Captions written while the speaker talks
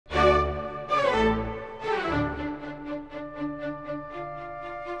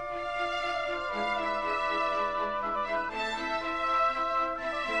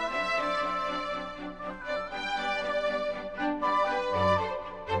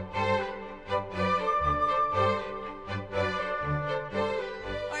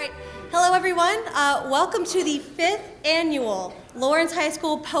everyone. Welcome to the 5th annual Lawrence High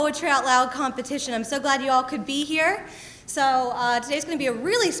School Poetry Out Loud competition. I'm so glad you all could be here. So today's going to be a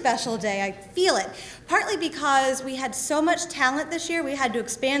really special day. I feel it. Partly because we had so much talent this year, we had to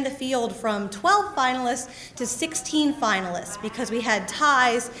expand the field from 12 finalists to 16 finalists because we had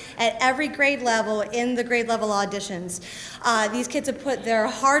ties at every grade level in the grade level auditions. These kids have put their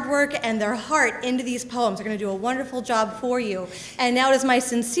hard work and their heart into these poems. They're going to do a wonderful job for you. And now it is my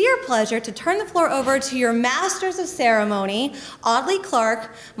sincere pleasure to turn the floor over to your Masters of Ceremony, Audley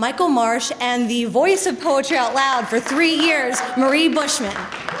Clark, Michael Marsh, and the voice of Poetry Out Loud for 3 years, Marie Bushman.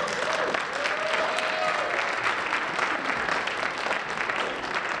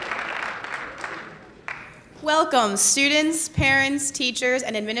 Welcome, students, parents, teachers,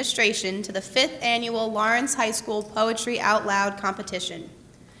 and administration to the 5th annual Lawrence High School Poetry Out Loud competition.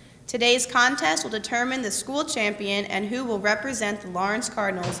 Today's contest will determine the school champion and who will represent the Lawrence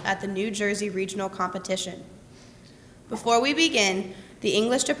Cardinals at the New Jersey Regional Competition. Before we begin, the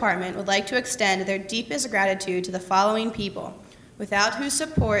English department would like to extend their deepest gratitude to the following people, without whose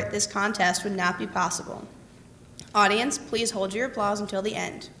support this contest would not be possible. Audience, please hold your applause until the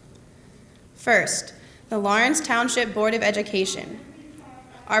end. First, the Lawrence Township Board of Education.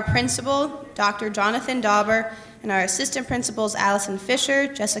 Our principal, Dr. Jonathan Dauber, and our assistant principals, Allison Fisher,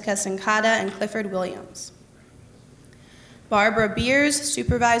 Jessica Sincata, and Clifford Williams. Barbara Beers,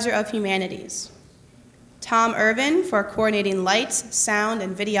 Supervisor of Humanities. Tom Irvin for coordinating lights, sound,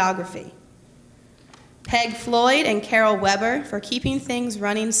 and videography. Peg Floyd and Carol Weber for keeping things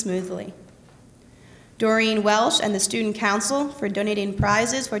running smoothly. Doreen Welsh and the Student Council for donating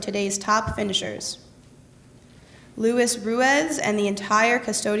prizes for today's top finishers. Luis Ruiz and the entire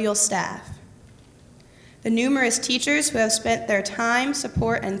custodial staff. The numerous teachers who have spent their time,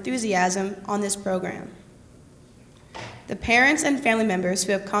 support, and enthusiasm on this program. The parents and family members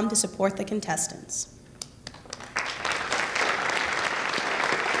who have come to support the contestants.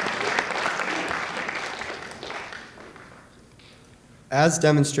 As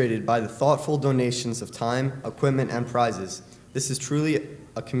demonstrated by the thoughtful donations of time, equipment, and prizes, this is truly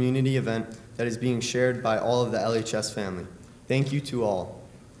a community event that is being shared by all of the LHS family. Thank you to all.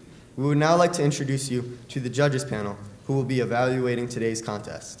 We would now like to introduce you to the judges panel who will be evaluating today's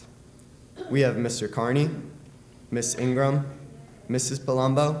contest. We have Mr. Carney, Miss Ingram, Mrs.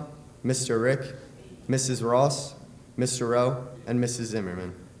 Palumbo, Mr. Rick, Mrs. Ross, Mr. Rowe, and Mrs.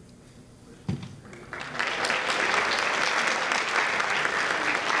 Zimmerman.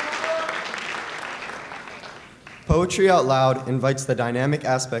 Poetry Out Loud invites the dynamic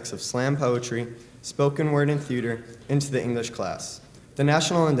aspects of slam poetry, spoken word, and theater into the English class. The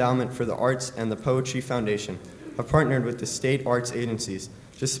National Endowment for the Arts and the Poetry Foundation have partnered with the state arts agencies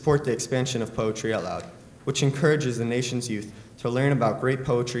to support the expansion of Poetry Out Loud, which encourages the nation's youth to learn about great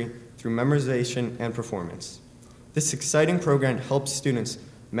poetry through memorization and performance. This exciting program helps students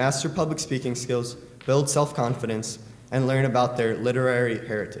master public speaking skills, build self-confidence, and learn about their literary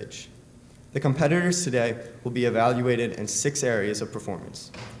heritage. The competitors today will be evaluated in 6 areas of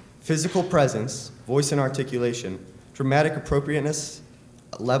performance: physical presence, voice and articulation, dramatic appropriateness,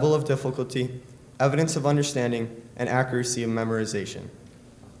 level of difficulty, evidence of understanding, and accuracy of memorization.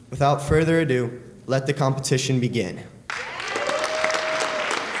 Without further ado, let the competition begin.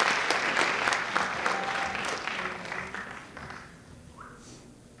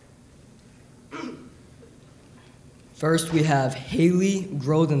 First, we have Haley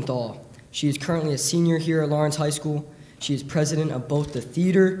Grodenthal. She is currently a senior here at Lawrence High School. She is president of both the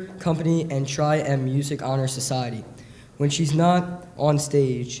Theater Company and Tri-M Music Honor Society. When she's not on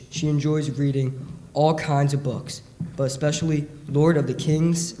stage, she enjoys reading all kinds of books, but especially Lord of the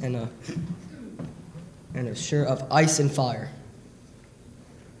Kings and a share of Ice and Fire.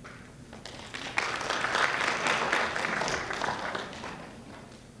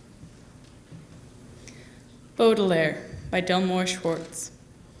 Baudelaire by Delmore Schwartz.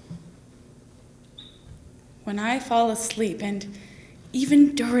 When I fall asleep, and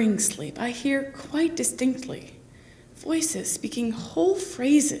even during sleep, I hear quite distinctly voices speaking whole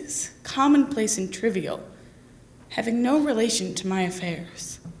phrases, commonplace and trivial, having no relation to my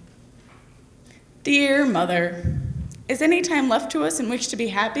affairs. Dear mother, is any time left to us in which to be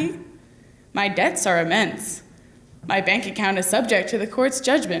happy? My debts are immense. My bank account is subject to the court's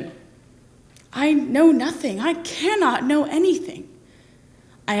judgment. I know nothing. I cannot know anything.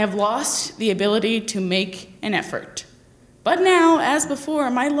 I have lost the ability to make an effort. But now, as before,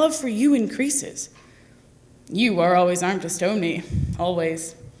 my love for you increases. You are always armed to stone me,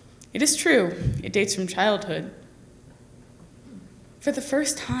 always. It is true, it dates from childhood. For the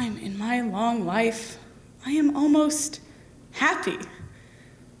first time in my long life, I am almost happy.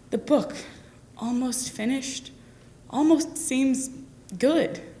 The book, almost finished, almost seems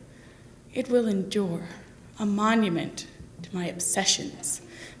good. It will endure, a monument to my obsessions,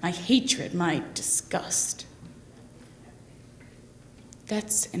 my hatred, my disgust.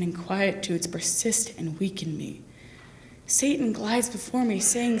 Debts and inquietudes persist and weaken me. Satan glides before me,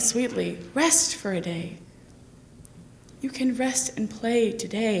 saying sweetly, "Rest for a day." You can rest and play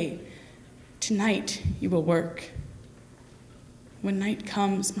today. Tonight you will work. When night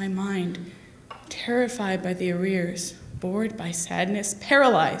comes, my mind, terrified by the arrears, bored by sadness,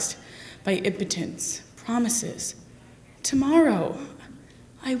 paralyzed by impotence, promises, "Tomorrow,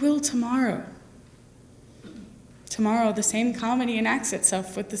 I will tomorrow." Tomorrow, the same comedy enacts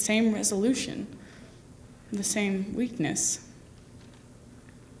itself with the same resolution, the same weakness.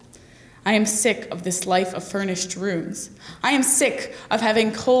 I am sick of this life of furnished rooms. I am sick of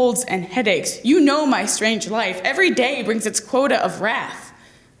having colds and headaches. You know my strange life. Every day brings its quota of wrath.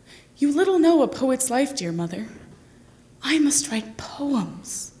 You little know a poet's life, dear mother. I must write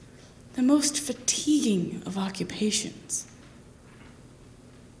poems, the most fatiguing of occupations.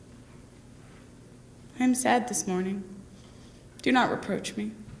 I am sad this morning. Do not reproach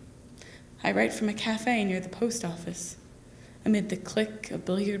me. I write from a cafe near the post office, amid the click of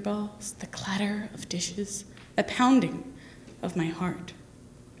billiard balls, the clatter of dishes, the pounding of my heart.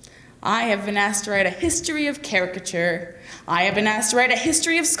 I have been asked to write a history of caricature. I have been asked to write a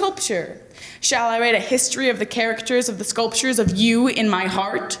history of sculpture. Shall I write a history of the caricatures of the sculptures of you in my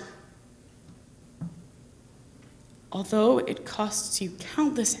heart? Although it costs you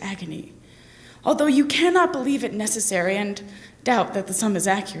countless agony, although you cannot believe it necessary and doubt that the sum is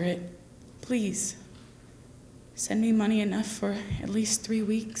accurate, please send me money enough for at least 3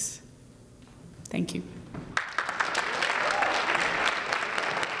 weeks. Thank you.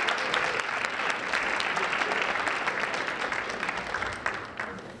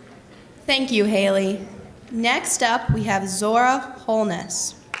 Thank you, Haley. Next up, we have Zora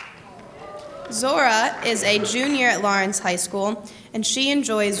Holness. Zora is a junior at Lawrence High School, and she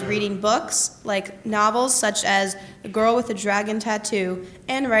enjoys reading books like novels such as The Girl with the Dragon Tattoo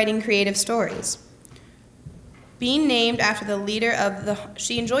and writing creative stories. She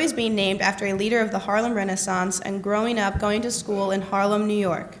enjoys being named after a leader of the Harlem Renaissance and growing up going to school in Harlem, New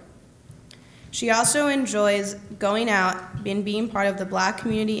York. She also enjoys going out and being part of the Black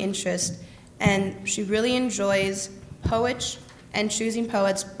community interest, and she really enjoys poetry and choosing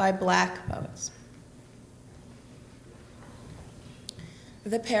poets by Black poets.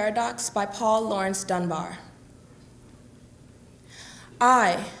 The Paradox by Paul Laurence Dunbar.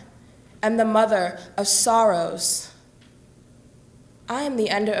 I am the mother of sorrows. I am the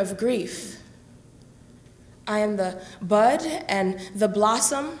ender of grief. I am the bud and the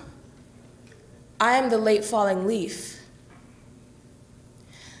blossom. I am the late falling leaf.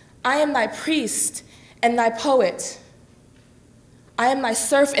 I am thy priest and thy poet. I am thy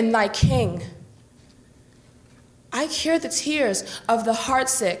serf and thy king. I cure the tears of the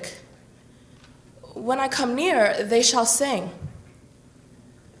heartsick. When I come near, they shall sing.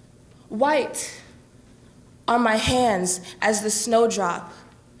 White are my hands as the snowdrop.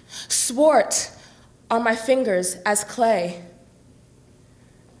 Swart are my fingers as clay.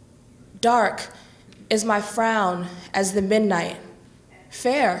 Dark is my frown as the midnight.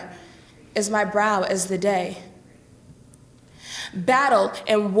 Fair is my brow as the day. Battle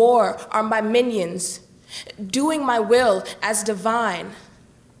and war are my minions, doing my will as divine.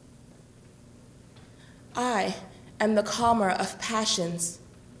 I am the calmer of passions.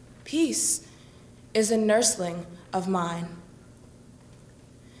 Peace is a nursling of mine.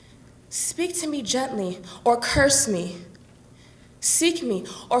 Speak to me gently or curse me. Seek me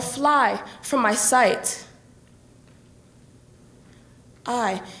or fly from my sight.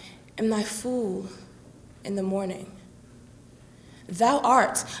 I am thy fool in the morning. Thou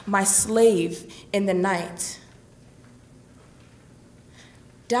art my slave in the night.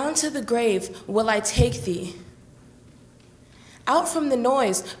 Down to the grave will I take thee, out from the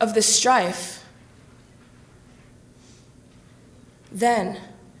noise of the strife. Then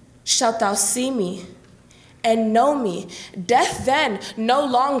shalt thou see me and know me, death then no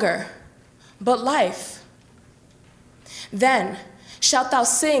longer, but life. Then shalt thou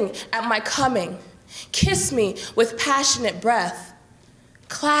sing at my coming, kiss me with passionate breath,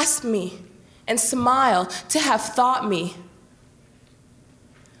 clasp me and smile to have thought me,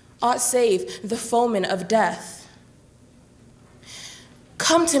 aught save the foeman of death.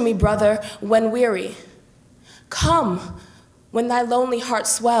 Come to me, brother, when weary. Come when thy lonely heart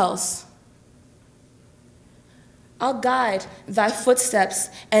swells. I'll guide thy footsteps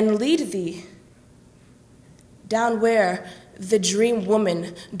and lead thee down where the dream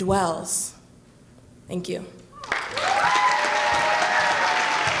woman dwells. Thank you.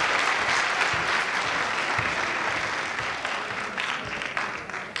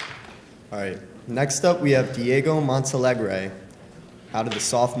 All right, next up we have Diego Montalegre out of the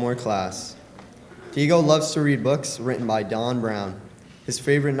sophomore class. Diego loves to read books written by Don Brown. His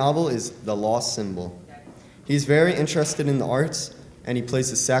favorite novel is The Lost Symbol. He's very interested in the arts, and he plays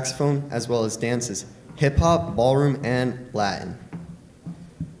the saxophone as well as dances, hip-hop, ballroom, and Latin.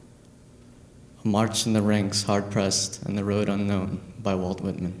 A March in the Ranks, Hard-Pressed, and the Road Unknown by Walt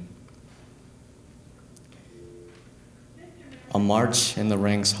Whitman. A march in the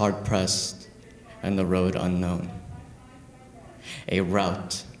ranks hard-pressed, and the road unknown. A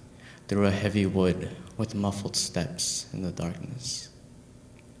route through a heavy wood with muffled steps in the darkness.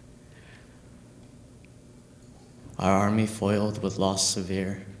 Our army foiled with loss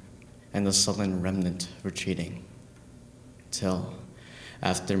severe, and the sullen remnant retreating, till,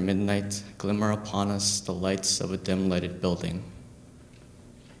 after midnight, glimmer upon us the lights of a dim-lighted building.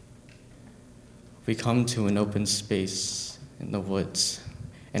 We come to an open space in the woods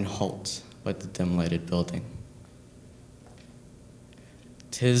and halt by the dim-lighted building.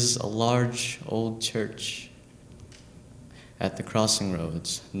 'Tis a large old church at the crossing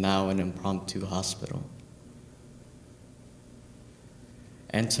roads, now an impromptu hospital.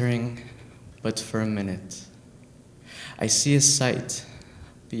 Entering but for a minute, I see a sight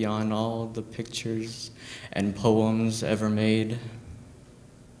beyond all the pictures and poems ever made.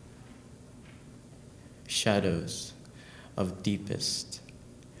 Shadows of deepest,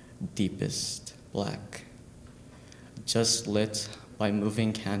 deepest black, just lit by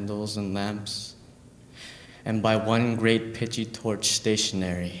moving candles and lamps, and by one great pitchy torch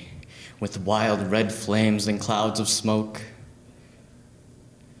stationary, with wild red flames and clouds of smoke.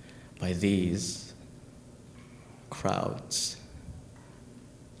 By these crowds,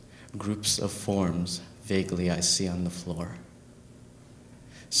 groups of forms vaguely I see on the floor,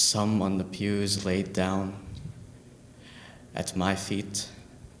 some on the pews laid down. At my feet,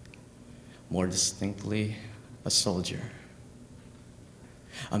 more distinctly, a soldier,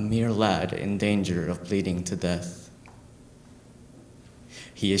 a mere lad in danger of bleeding to death.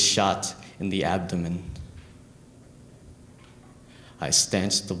 He is shot in the abdomen. I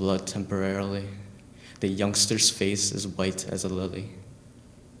stanch the blood temporarily. The youngster's face is white as a lily.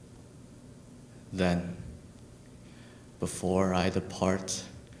 Then, before I depart,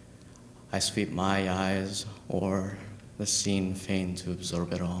 I sweep my eyes o'er the scene, fain to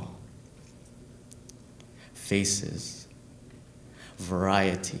absorb it all. Faces,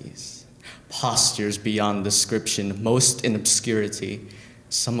 varieties, postures beyond description, most in obscurity,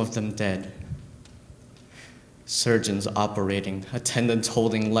 some of them dead. Surgeons operating, attendants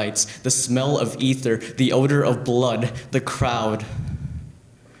holding lights, the smell of ether, the odor of blood, the crowd.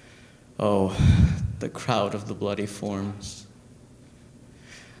 Oh, the crowd of the bloody forms.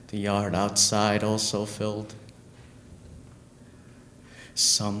 The yard outside also filled.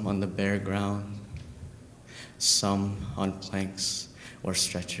 Some on the bare ground, some on planks or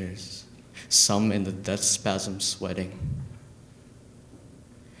stretchers, some in the death spasm sweating.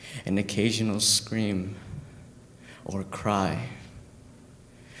 An occasional scream or cry.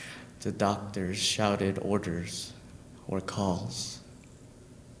 The doctors shouted orders or calls.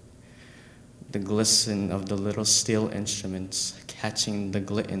 The glisten of the little steel instruments catching the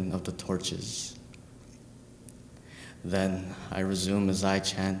glisten of the torches. Then I resume as I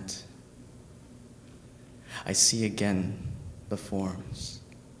chant. I see again the forms.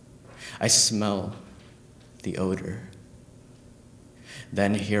 I smell the odor.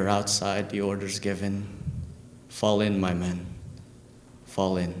 Then hear outside the orders given. Fall in, my men,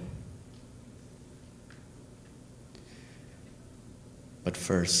 fall in. But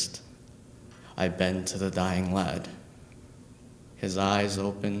first, I bend to the dying lad. His eyes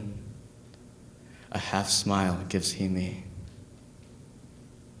open. A half smile gives he me.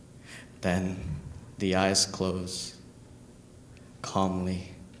 Then the eyes close,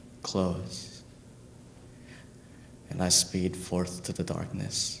 calmly close, and I speed forth to the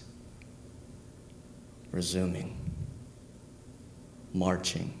darkness, resuming,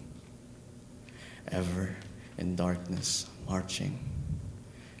 marching, ever in darkness, marching.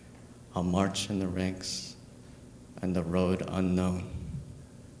 I'll march in the ranks and the road unknown,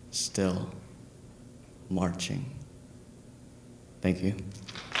 still marching. Thank you.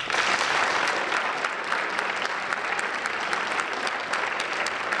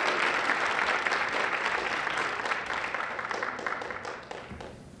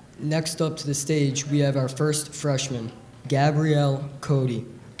 Next up to the stage, we have our first freshman, Gabrielle Cody.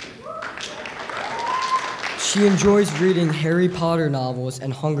 She enjoys reading Harry Potter novels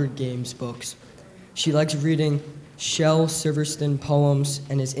and Hunger Games books. She likes reading Shel Silverstein poems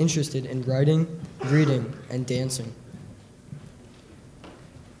and is interested in writing, reading, and dancing.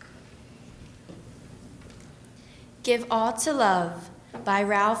 Give All to Love by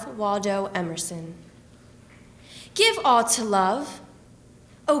Ralph Waldo Emerson. Give all to love,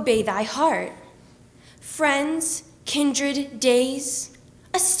 obey thy heart. Friends, kindred, days,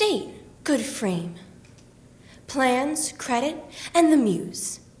 estate, good frame. Plans, credit, and the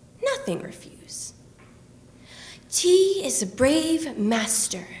muse, nothing refuse. Tea is a brave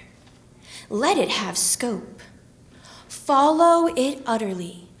master, let it have scope. Follow it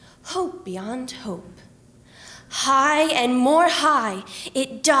utterly, hope beyond hope. High and more high,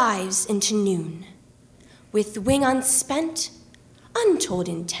 it dives into noon. With wing unspent, untold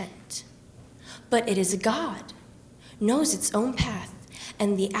intent. But it is a god, knows its own path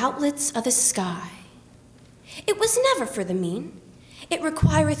and the outlets of the sky. It was never for the mean, it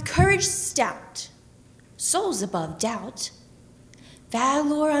requireth courage stout, souls above doubt,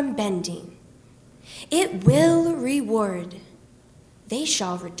 valor unbending. It will reward, they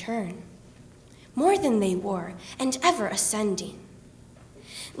shall return, more than they were, and ever ascending.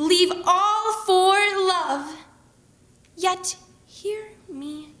 Leave all for love, yet hear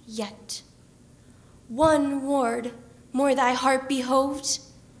me yet. One word more thy heart behoved,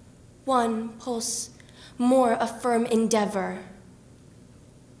 one pulse more a firm endeavor.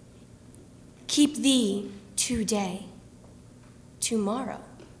 Keep thee today, tomorrow,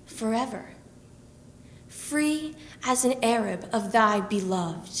 forever, free as an Arab of thy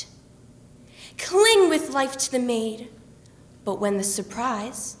beloved. Cling with life to the maid, but when the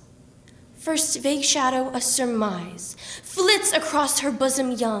surprise, first vague shadow a surmise, flits across her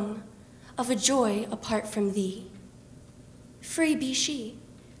bosom young, of a joy apart from thee, free be she,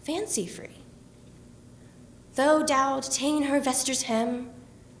 fancy free. Though thou detain her vesper's hem,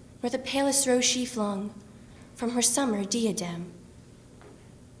 nor the palest rose she flung from her summer diadem.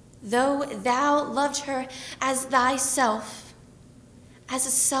 Though thou loved her as thyself, as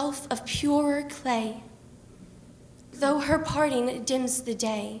a self of purer clay, though her parting dims the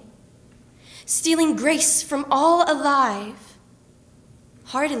day, stealing grace from all alive,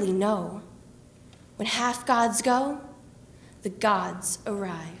 heartily know, when half gods go, the gods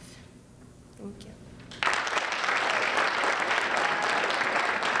arrive. Thank you.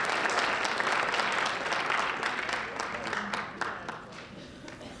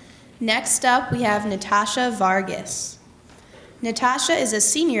 Next up, we have Natasha Vargas. Natasha is a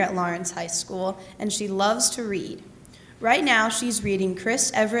senior at Lawrence High School, and she loves to read. Right now, she's reading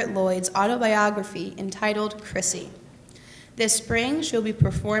Chris Everett Lloyd's autobiography entitled Chrissy. This spring, she'll be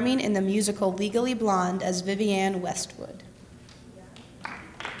performing in the musical Legally Blonde as Vivienne Westwood.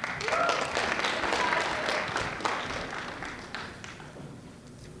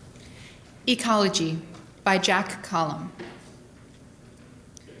 Ecology by Jack Collum.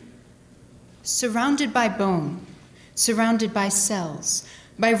 Surrounded by bone, surrounded by cells,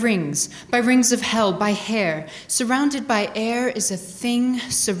 by rings of hell, by hair, surrounded by air is a thing,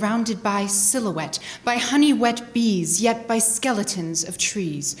 surrounded by silhouette, by honey-wet bees, yet by skeletons of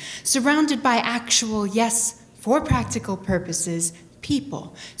trees, surrounded by actual, yes, for practical purposes,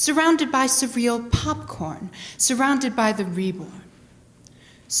 people, surrounded by surreal popcorn, surrounded by the reborn.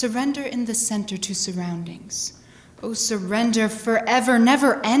 Surrender in the center to surroundings. Oh, surrender forever,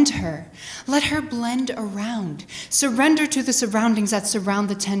 never end her. Let her blend around. Surrender to the surroundings that surround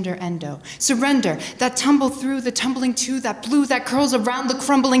the tender endo. Surrender, that tumble through, the tumbling to, that blue that curls around the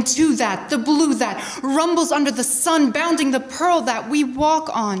crumbling to that, the blue that rumbles under the sun, bounding the pearl that we walk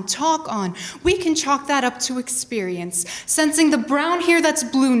on, talk on. We can chalk that up to experience, sensing the brown here that's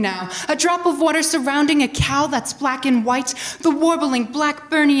blue now, a drop of water surrounding a cow that's black and white, the warbling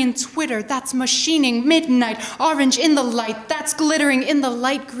Blackburnian twitter that's machining midnight, orange in the light, that's glittering in the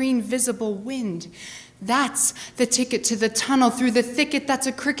light green visible wind. That's the ticket to the tunnel through the thicket, that's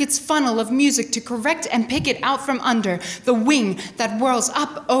a cricket's funnel of music to correct and pick it out from under, the wing that whirls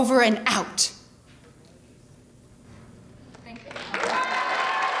up, over, and out. Thank you.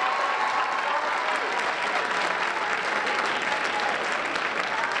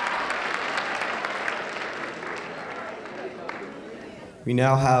 We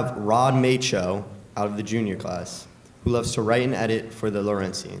now have Rod Macho out of the junior class, who loves to write and edit for the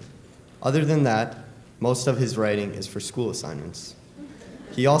Laurentian. Other than that, most of his writing is for school assignments.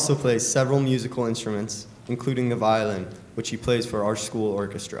 He also plays several musical instruments, including the violin, which he plays for our school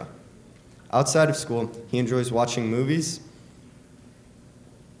orchestra. Outside of school, he enjoys watching movies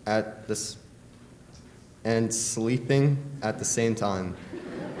and sleeping at the same time.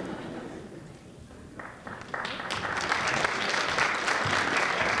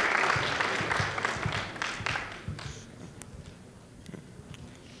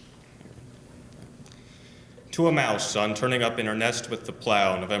 To a Mouse on Turning Up in Her Nest with the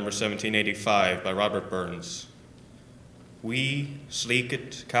Plow, November 1785, by Robert Burns. Wee,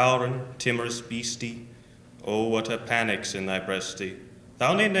 sleekit, cowrin, timorous beastie, oh, what a panic's in thy breastie.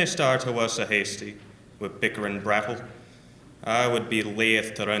 Thou need nae start to us a hasty, with bicker and brattle. I would be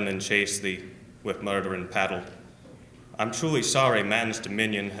laith to run and chase thee, with murder and paddle. I'm truly sorry man's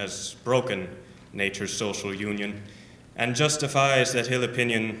dominion has broken nature's social union, and justifies that ill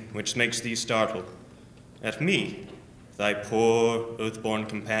opinion which makes thee startle at me, thy poor earth-born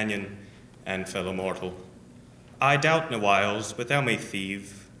companion and fellow mortal. I doubt no whiles, but thou may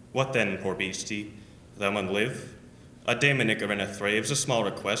thieve. What then, poor beastie? Thou mun live? A daemonic or in a thrave's a small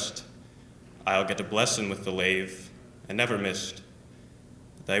request. I'll get a blessing with the lave, and never missed.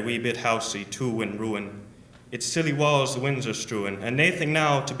 Thy wee bit housey, too, in ruin. Its silly walls the winds are strewing, and naething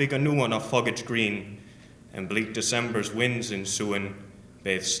now to big a new one of foggage green, and bleak December's winds ensuing,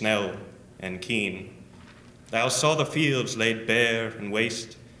 baith snell and keen. Thou saw the fields laid bare and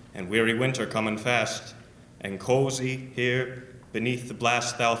waste, and weary winter coming fast, and cozy here beneath the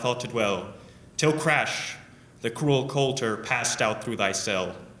blast thou thought to dwell, till crash, the cruel coulter passed out through thy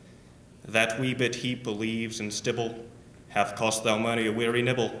cell. That wee bit heap o' leaves and stibble hath cost thou money a weary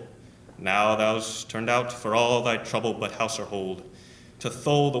nibble. Now thou's turned out for all thy trouble but house or hold, to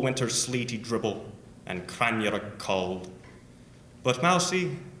thole the winter's sleety dribble, and cranier cold. But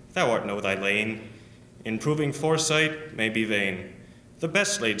Mousie, thou art no thy lane, improving foresight may be vain. The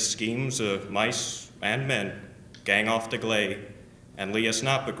best laid schemes of mice and men gang off to gley, and leave us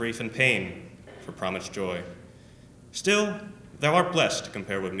not but grief and pain for promised joy. Still, thou art blessed to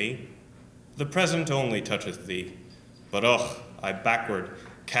compare with me. The present only toucheth thee, but I backward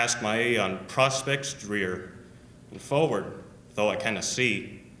cast my eye on prospects drear, and forward, though I cannot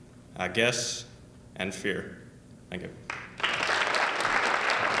see, I guess and fear. Thank you.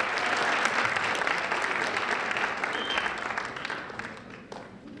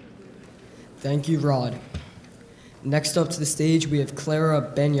 Thank you, Rod. Next up to the stage, we have Clara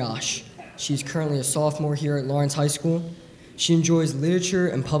Benyash. She's currently a sophomore here at Lawrence High School. She enjoys literature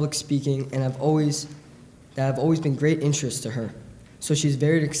and public speaking and have always been great interest to her. So she's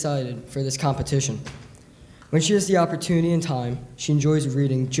very excited for this competition. When she has the opportunity and time, she enjoys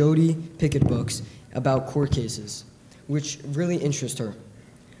reading Jodi Pickett books about court cases, which really interest her.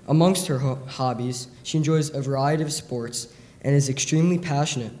 Amongst her hobbies, she enjoys a variety of sports and is extremely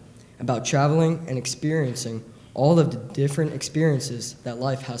passionate about traveling and experiencing all of the different experiences that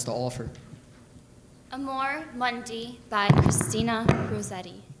life has to offer. Amor Mundi by Christina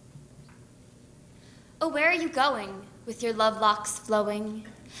Rossetti. Oh, where are you going with your love locks flowing,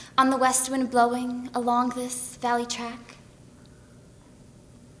 on the west wind blowing along this valley track?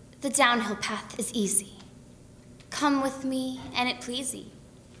 The downhill path is easy. Come with me, and it please ye.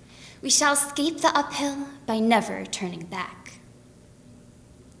 We shall escape the uphill by never turning back.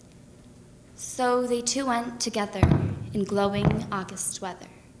 So they two went together in glowing August weather.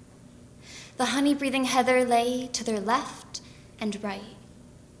 The honey-breathing heather lay to their left and right.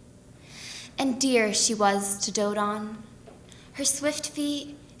 And dear she was to dote on. Her swift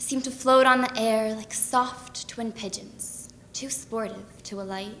feet seemed to float on the air like soft twin pigeons, too sportive to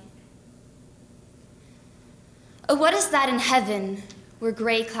alight. Oh, what is that in heaven, where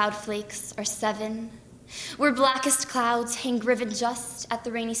gray cloud flakes are seven, where blackest clouds hang riven just at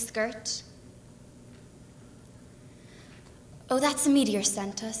the rainy skirt? Oh, that's a meteor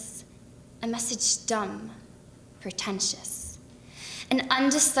sent us, a message dumb, pretentious, an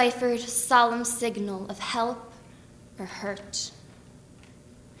undeciphered, solemn signal of help or hurt.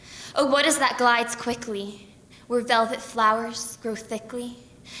 Oh, what is that glides quickly, where velvet flowers grow thickly,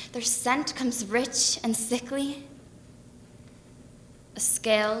 their scent comes rich and sickly? A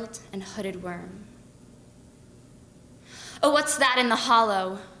scaled and hooded worm. Oh, what's that in the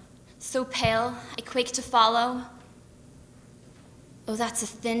hollow, so pale I quake to follow? Oh, that's a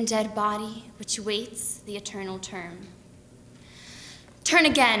thin, dead body which waits the eternal term. Turn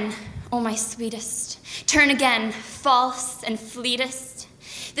again, oh my sweetest, turn again, false and fleetest.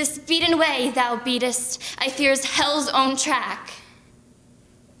 This beaten way thou beatest, I fear's hell's own track.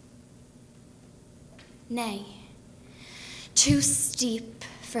 Nay, too steep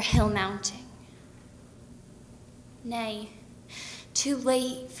for hill mounting. Nay, too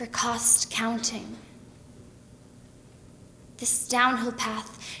late for cost counting. This downhill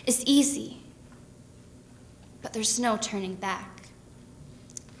path is easy, but there's no turning back.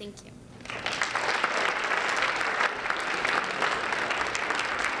 Thank you.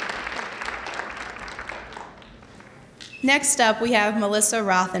 Next up, we have Melissa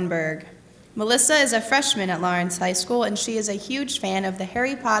Rothenberg. Melissa is a freshman at Lawrence High School, and she is a huge fan of the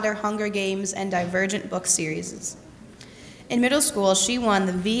Harry Potter, Hunger Games, and Divergent book series. In middle school, she won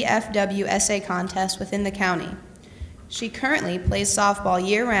the VFW essay contest within the county. She currently plays softball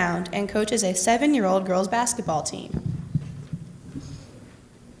year-round and coaches a 7-year-old girls basketball team.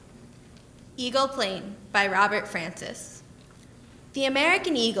 Eagle Plane by Robert Francis. The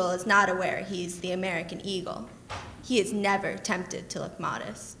American eagle is not aware he is the American eagle. He is never tempted to look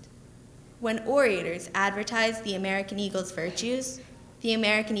modest. When orators advertise the American eagle's virtues, the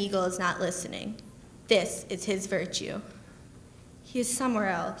American eagle is not listening. This is his virtue. He is somewhere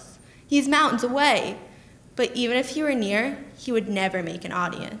else. He is mountains away. But even if he were near, he would never make an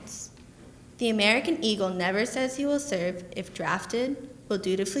audience. The American eagle never says he will serve if drafted, will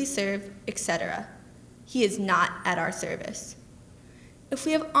dutifully serve, etc. He is not at our service. If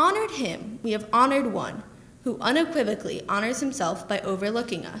we have honored him, we have honored one who unequivocally honors himself by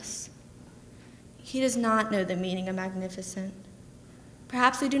overlooking us. He does not know the meaning of magnificent.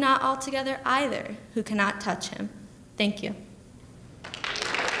 Perhaps we do not altogether either, who cannot touch him. Thank you.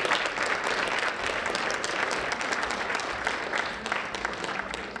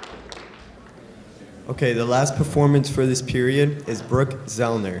 Okay, the last performance for this period is Brooke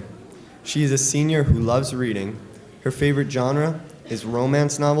Zellner. She is a senior who loves reading. Her favorite genre is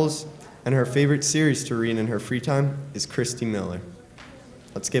romance novels, and her favorite series to read in her free time is Christy Miller.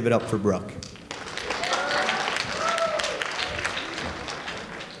 Let's give it up for Brooke.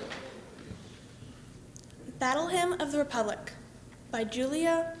 Battle Hymn of the Republic by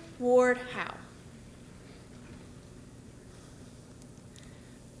Julia Ward Howe.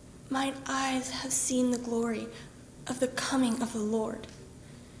 Mine eyes have seen the glory of the coming of the Lord.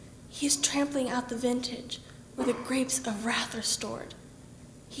 He is trampling out the vintage where the grapes of wrath are stored.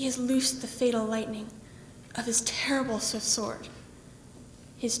 He has loosed the fatal lightning of his terrible swift sword.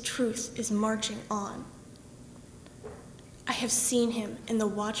 His truth is marching on. I have seen him in the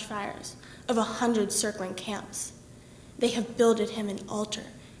watchfires of 100 circling camps. They have builded him an altar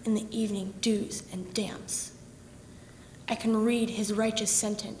in the evening dews and damps. I can read his righteous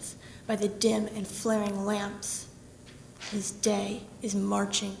sentence by the dim and flaring lamps. His day is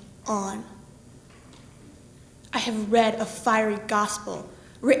marching on. I have read a fiery gospel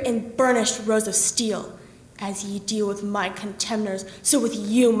writ in burnished rows of steel. As ye deal with my contemners, so with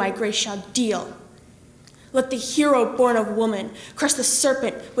you my grace shall deal. Let the hero born of woman crush the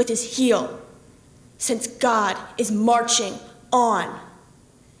serpent with his heel, since God is marching on.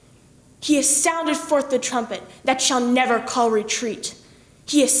 He has sounded forth the trumpet that shall never call retreat.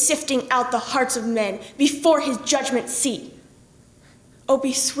 He is sifting out the hearts of men before his judgment seat. Oh,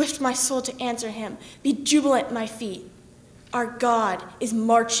 be swift, my soul, to answer him. Be jubilant, my feet. Our God is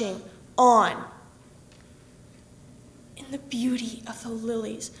marching on. In the beauty of the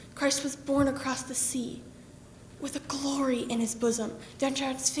lilies, Christ was born across the sea, with a glory in his bosom that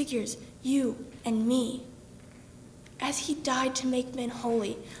transfigures you and me. As he died to make men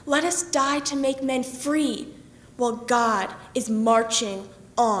holy, let us die to make men free, while God is marching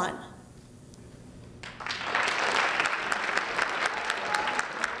on.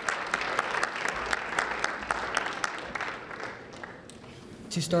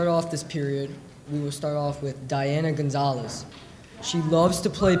 To start off this period, we will start off with Diana Gonzalez. She loves to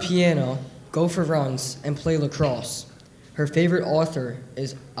play piano, go for runs, and play lacrosse. Her favorite author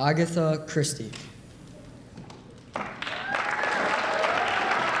is Agatha Christie.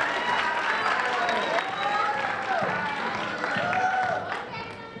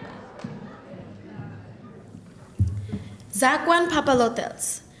 Zacuan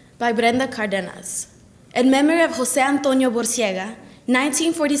Papalotels by Brenda Cardenas. In memory of Jose Antonio Borciega,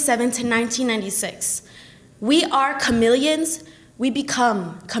 1947 to 1996. We are chameleons, we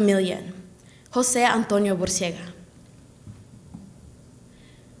become chameleon. Jose Antonio Borciega.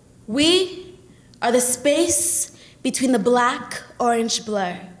 We are the space between the black-orange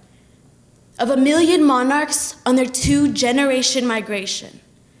blur of a million monarchs on their 2-generation migration,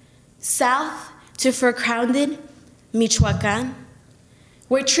 south to fur-crowned Michoacan,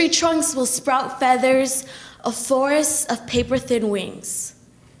 where tree trunks will sprout feathers of forests of paper-thin wings.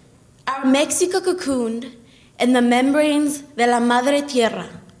 Our Mexico cocooned in the membranes de la Madre Tierra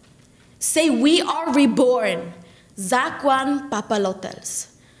say we are reborn, Zacuan Papalotels,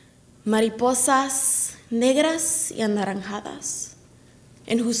 mariposas negras y anaranjadas,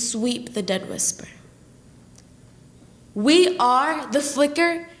 and who sweep the dead whisper. We are the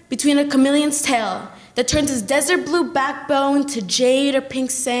flicker between a chameleon's tail that turns his desert blue backbone to jade or pink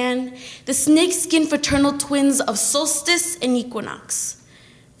sand, the snakeskin fraternal twins of solstice and equinox,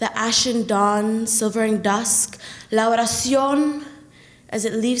 the ashen dawn silvering dusk, la oración, as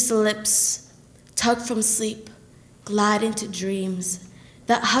it leaves the lips, tugged from sleep, glide into dreams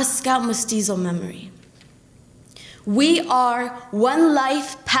that husk out mestizo memory. We are one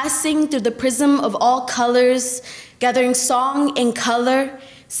life passing through the prism of all colors, gathering song and color,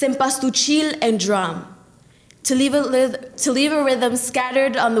 sin pastuchil and drum, to leave a rhythm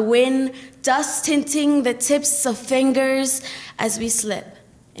scattered on the wind, dust tinting the tips of fingers as we slip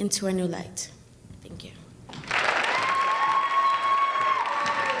into a new light. Thank you.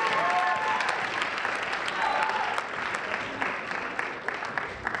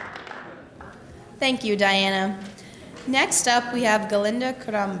 Thank you, Diana. Next up, we have Galinda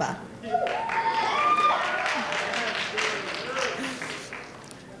Caramba.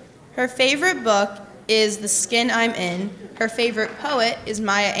 Her favorite book is The Skin I'm In. Her favorite poet is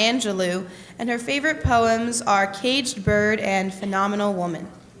Maya Angelou, and her favorite poems are Caged Bird and Phenomenal Woman.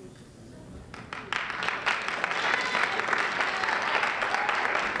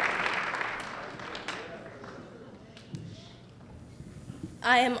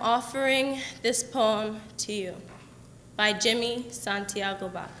 I am offering this poem to you by Jimmy Santiago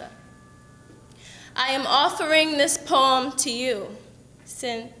Baca. I am offering this poem to you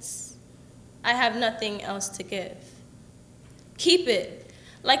since I have nothing else to give. Keep it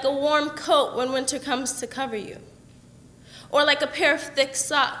like a warm coat when winter comes to cover you, or like a pair of thick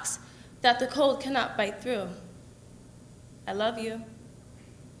socks that the cold cannot bite through. I love you.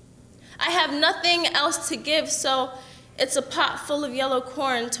 I have nothing else to give, so it's a pot full of yellow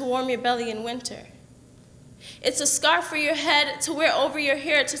corn to warm your belly in winter. It's a scarf for your head to wear over your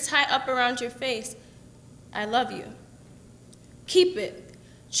hair to tie up around your face. I love you. Keep it.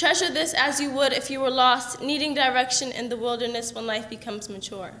 Treasure this as you would if you were lost, needing direction in the wilderness when life becomes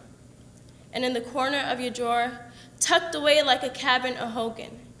mature. And in the corner of your drawer, tucked away like a cabin or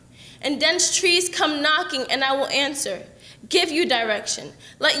hogan, and dense trees come knocking and I will answer, give you direction,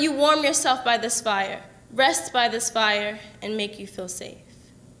 let you warm yourself by this fire, rest by this fire, and make you feel safe.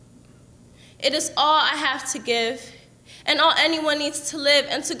 It is all I have to give, and all anyone needs to live,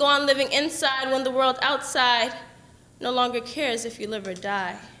 and to go on living inside when the world outside no longer cares if you live or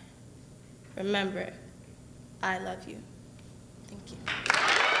die. Remember, I love you. Thank you.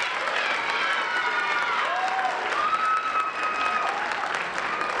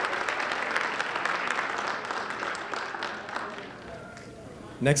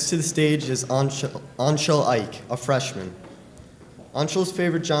 Next to the stage is Anshul Ike, a freshman. Anshul's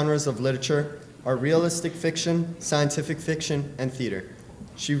favorite genres of literature are realistic fiction, scientific fiction, and theater.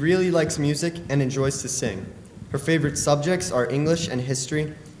 She really likes music and enjoys to sing. Her favorite subjects are English and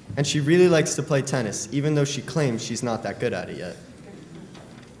history, and she really likes to play tennis, even though she claims she's not that good at it yet.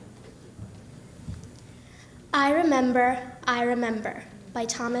 I Remember by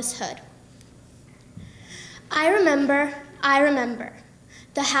Thomas Hood. I remember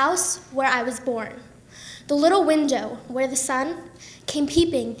the house where I was born, the little window where the sun came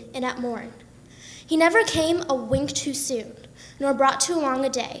peeping in at morn. He never came a wink too soon, nor brought too long a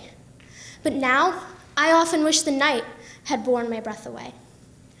day. But now I often wish the night had borne my breath away.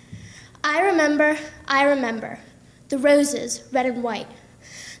 I remember the roses, red and white,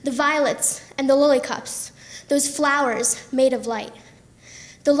 the violets and the lily cups, those flowers made of light,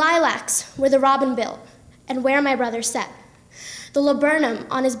 the lilacs where the robin built and where my brother sat, the laburnum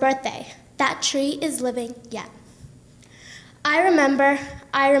on his birthday, that tree is living yet. I remember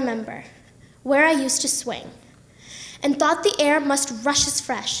where I used to swing and thought the air must rush as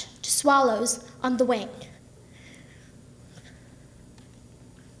fresh to swallows on the wing.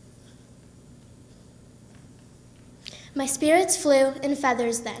 My spirits flew in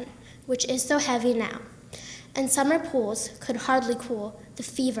feathers then, which is so heavy now, and summer pools could hardly cool the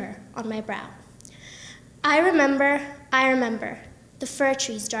fever on my brow. I remember the fir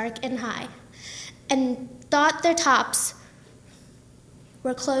trees dark and high, and thought their tops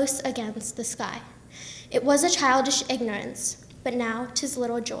were close against the sky. It was a childish ignorance, but now 'tis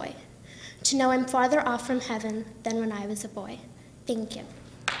little joy to know I'm farther off from heaven than when I was a boy. Thank you.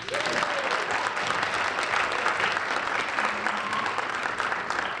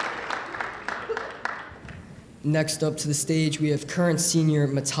 Next up to the stage, we have current senior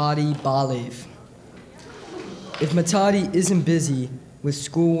Matadi Balev. If Matadi isn't busy with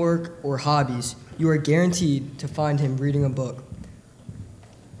schoolwork or hobbies, you are guaranteed to find him reading a book.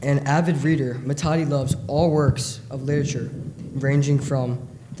 An avid reader, Matadi loves all works of literature, ranging from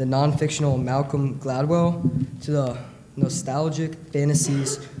the non-fictional Malcolm Gladwell to the nostalgic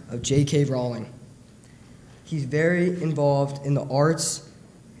fantasies of J.K. Rowling. He's very involved in the arts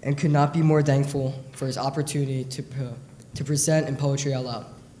and could not be more thankful for his opportunity to present in Poetry Out Loud.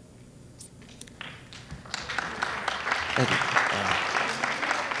 Thank you.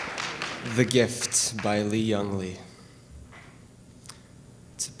 The Gift by Lee Young Lee.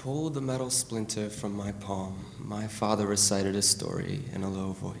 To pull the metal splinter from my palm, my father recited a story in a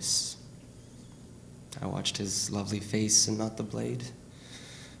low voice. I watched his lovely face and not the blade.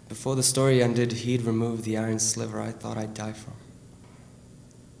 Before the story ended, he'd removed the iron sliver I thought I'd die from.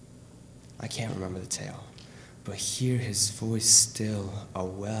 I can't remember the tale, but hear his voice still, a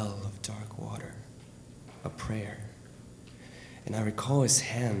well of dark water, a prayer. And I recall his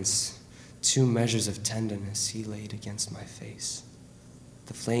hands, 2 measures of tenderness he laid against my face.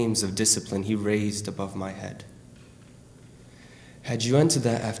 The flames of discipline he raised above my head. Had you entered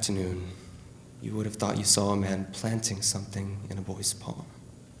that afternoon, you would have thought you saw a man planting something in a boy's palm.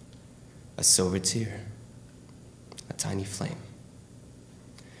 A silver tear, a tiny flame.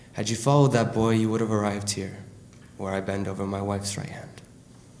 Had you followed that boy, you would have arrived here, where I bend over my wife's right hand.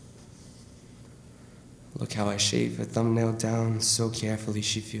 Look how I shave her thumbnail down so carefully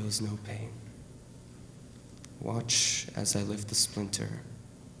she feels no pain. Watch as I lift the splinter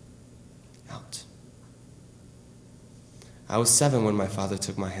out. I was 7 when my father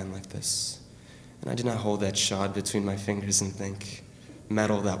took my hand like this, and I did not hold that shod between my fingers and think,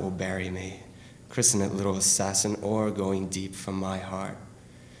 metal that will bury me, christen it little assassin, or going deep from my heart.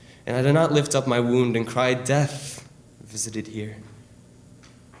 And I did not lift up my wound and cry, death, visited here.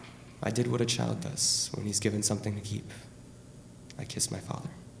 I did what a child does when he's given something to keep. I kissed my father.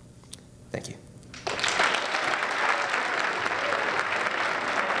 Thank you.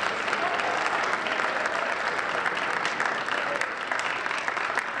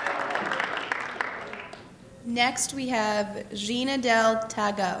 Next, we have Gina Del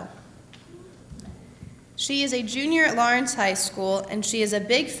Tago. She is a junior at Lawrence High School, and she is a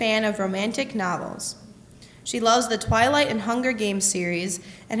big fan of romantic novels. She loves the Twilight and Hunger Games series,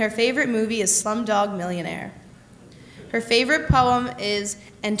 and her favorite movie is Slumdog Millionaire. Her favorite poem is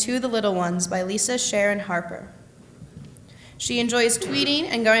And to the Little Ones by Lisa Sharon Harper. She enjoys tweeting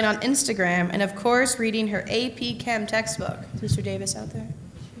and going on Instagram, and of course, reading her AP Chem textbook. Is Mr. Davis out there?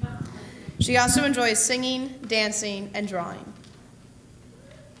 She also enjoys singing, dancing, and drawing.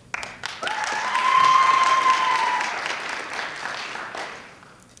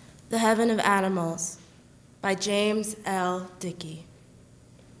 The Heaven of Animals by James L. Dickey.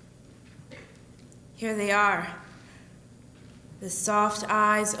 Here they are, the soft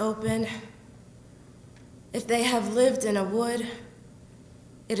eyes open. If they have lived in a wood,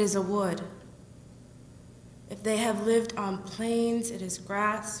 it is a wood. If they have lived on plains, it is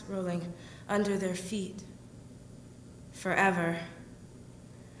grass rolling under their feet. Forever.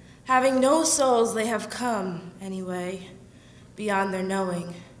 Having no souls, they have come, anyway, beyond their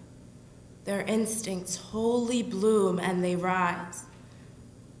knowing. Their instincts wholly bloom and they rise.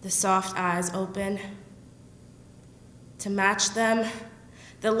 The soft eyes open. To match them,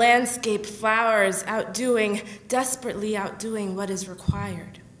 the landscape flowers, desperately outdoing what is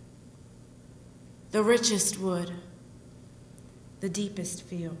required. The richest wood, the deepest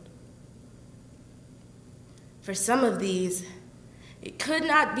field. For some of these, it could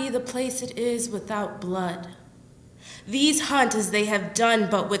not be the place it is without blood. These hunt as they have done,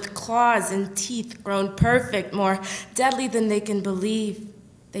 but with claws and teeth grown perfect, more deadly than they can believe.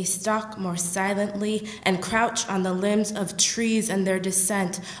 They stalk more silently and crouch on the limbs of trees in their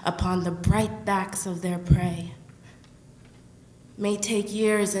descent upon the bright backs of their prey. May take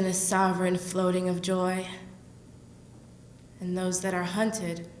years in a sovereign floating of joy. And those that are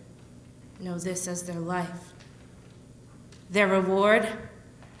hunted know this as their life. Their reward?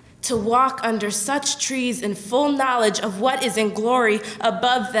 To walk under such trees in full knowledge of what is in glory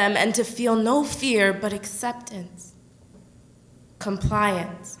above them and to feel no fear but acceptance,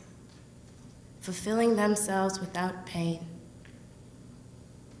 compliance, fulfilling themselves without pain.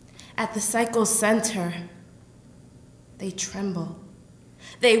 At the cycle's center, they tremble.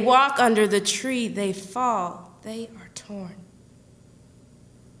 They walk under the tree, they fall, they are torn.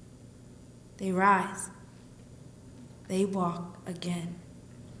 They rise, they walk again.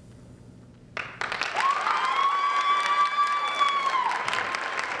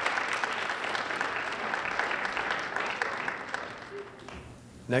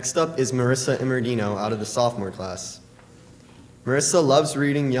 Next up is Marissa Imerdino out of the sophomore class. Marissa loves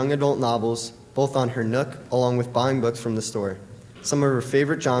reading young adult novels, both on her Nook along with buying books from the store. Some of her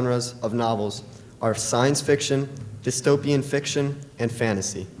favorite genres of novels are science fiction, dystopian fiction, and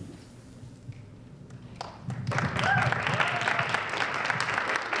fantasy.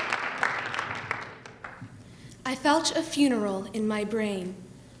 I Felt a Funeral in My Brain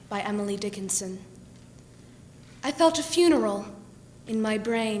by Emily Dickinson. I felt a funeral in my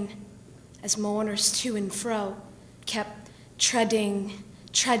brain as mourners to and fro kept treading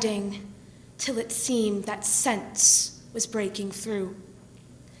till it seemed that sense was breaking through.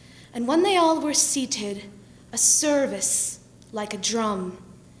 And when they all were seated, a service like a drum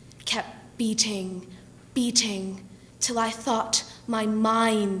kept beating, beating, till I thought my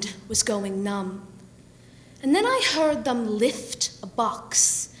mind was going numb. And then I heard them lift a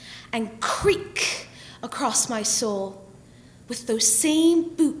box and creak across my soul with those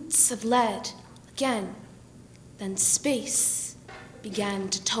same boots of lead again. Then space began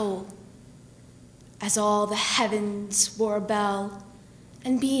to toll as all the heavens wore a bell,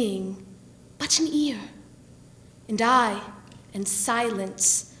 and being but an ear, and I and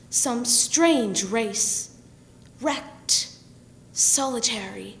silence some strange race, wrecked,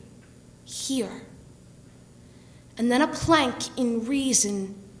 solitary, here. And then a plank in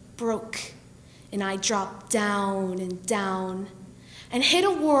reason broke, and I dropped down and down, and hit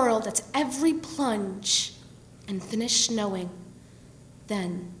a world at every plunge, and finished knowing.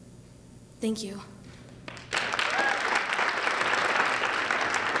 Then, thank you.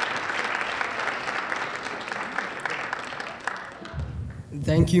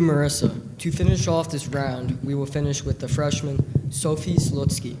 Thank you, Marissa. To finish off this round, we will finish with the freshman, Sophie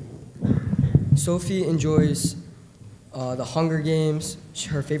Slutsky. Sophie enjoys the Hunger Games.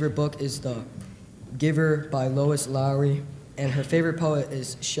 Her favorite book is The Giver by Lois Lowry, and her favorite poet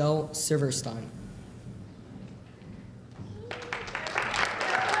is Shel Silverstein.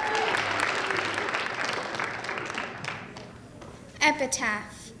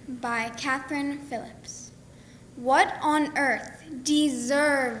 Epitaph by Catherine Phillips. What on earth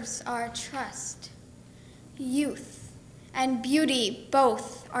deserves our trust? Youth and beauty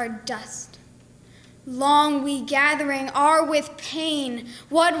both are dust. Long we gathering are with pain,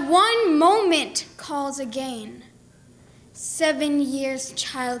 what one moment calls a gain. 7 years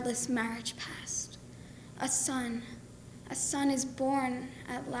childless marriage past. A son is born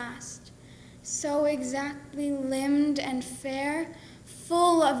at last. So exactly limbed and fair,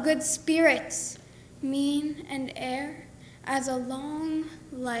 full of good spirits, mean and air, as a long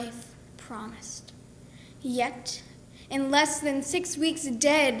life promised. Yet, in less than 6 weeks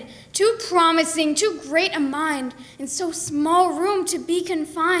dead, too promising, too great a mind, in so small room to be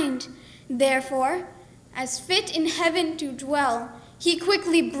confined. Therefore, as fit in heaven to dwell, he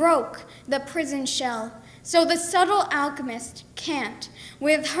quickly broke the prison shell, so the subtle alchemist can't,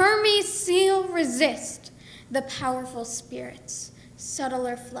 with Hermes' seal, resist the powerful spirit's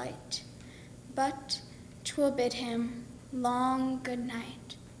subtler flight. But 'twill bid him long good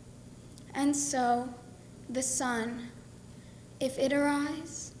night. And so the sun, if it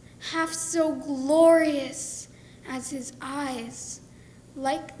arise, half so glorious as his eyes,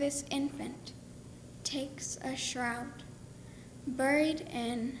 like this infant, takes a shroud, buried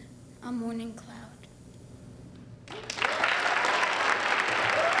in a morning cloud.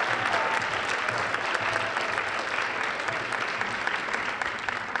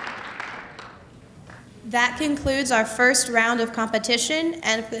 That concludes our first round of competition,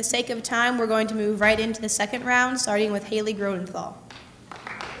 and for the sake of time, we're going to move right into the second round, starting with Haley Grodenthal.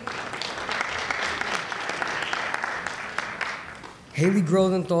 Haley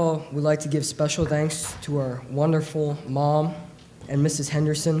Grodenthal would like to give special thanks to our wonderful mom and Mrs.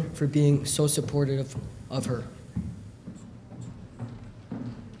 Henderson for being so supportive of her.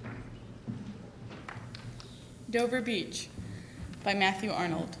 Dover Beach by Matthew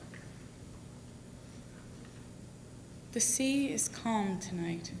Arnold. The sea is calm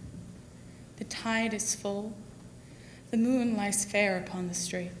tonight. The tide is full. The moon lies fair upon the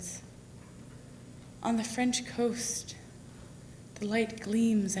straits. On the French coast, the light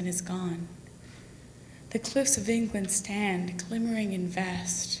gleams and is gone. The cliffs of England stand glimmering and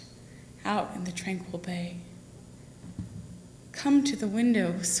vast out in the tranquil bay. Come to the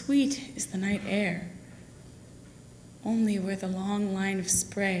window, sweet is the night air, only where the long line of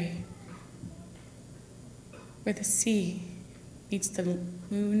spray, where the sea meets the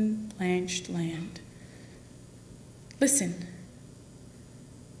moon-blanched land. Listen.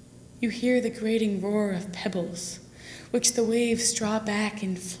 You hear the grating roar of pebbles, which the waves draw back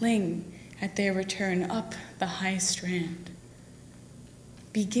and fling at their return up the high strand.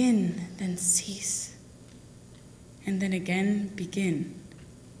 Begin, then cease, and then again begin,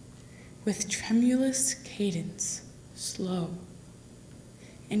 with tremulous cadence, slow,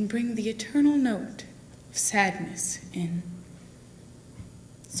 and bring the eternal note of sadness in.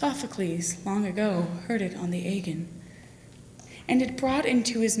 Sophocles long ago heard it on the Aegean, and it brought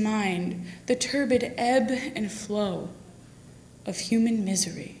into his mind the turbid ebb and flow of human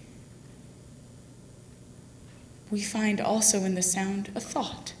misery. We find also in the sound a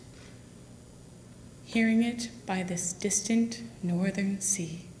thought, hearing it by this distant northern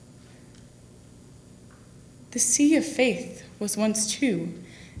sea. The sea of faith was once too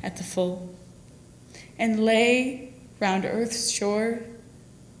at the full, and lay round earth's shore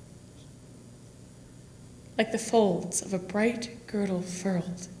like the folds of a bright girdle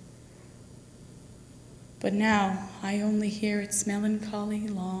furled. But now I only hear its melancholy,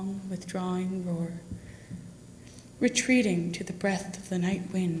 long withdrawing roar, retreating to the breath of the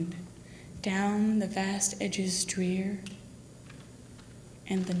night wind, down the vast edges drear,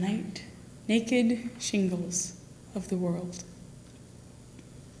 and the night naked shingles of the world.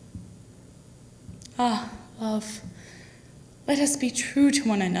 Ah, love, let us be true to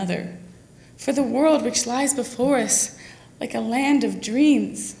one another, for the world which lies before us like a land of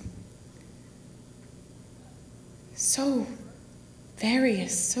dreams, so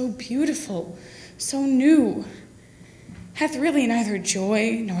various, so beautiful, so new, hath really neither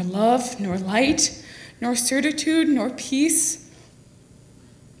joy, nor love, nor light, nor certitude, nor peace,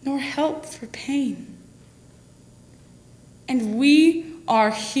 nor help for pain. And we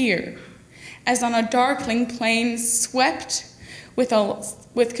are here, as on a darkling plain, swept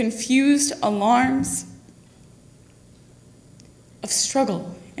with confused alarms of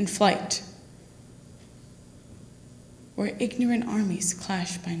struggle and flight, where ignorant armies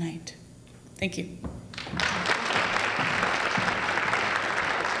clash by night. Thank you.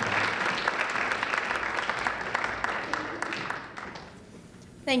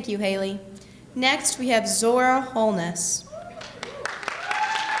 Thank you, Haley. Next, we have Zora Holness.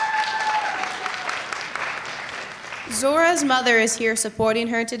 Zora's mother is here supporting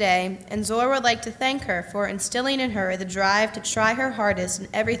her today, and Zora would like to thank her for instilling in her the drive to try her hardest in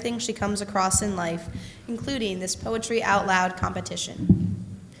everything she comes across in life, including this Poetry Out Loud competition.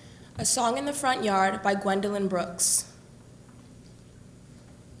 A Song in the Front Yard by Gwendolyn Brooks.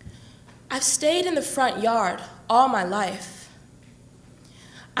 I've stayed in the front yard all my life.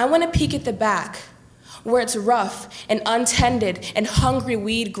 I want to peek at the back, where it's rough and untended and hungry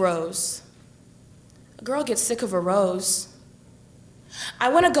weed grows. A girl gets sick of a rose. I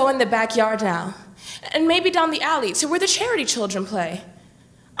want to go in the backyard now, and maybe down the alley to where the charity children play.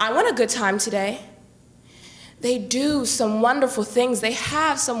 I want a good time today. They do some wonderful things. They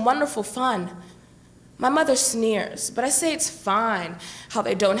have some wonderful fun. My mother sneers, but I say it's fine how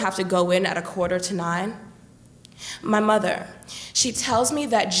they don't have to go in at 8:45. My mother, she tells me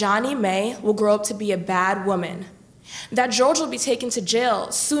that Johnny May will grow up to be a bad woman, that George will be taken to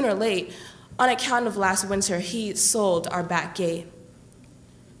jail soon or late on account of last winter he sold our back gate.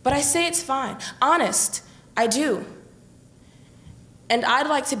 But I say it's fine. Honest, I do. And I'd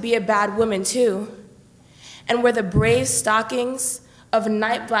like to be a bad woman too, and wear the brave stockings of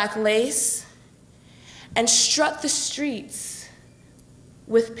night black lace and strut the streets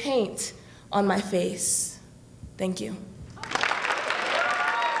with paint on my face. Thank you.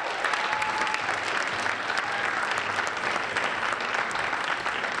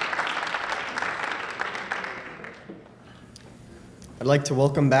 I'd like to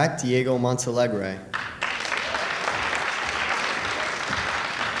welcome back Diego Montalegre.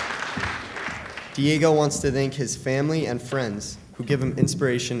 Diego wants to thank his family and friends who give him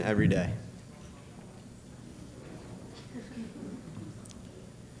inspiration every day.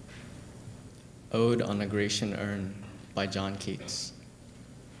 Ode on a Grecian Urn by John Keats.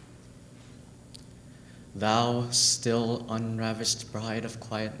 Thou still unravished bride of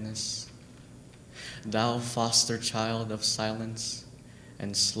quietness, thou foster child of silence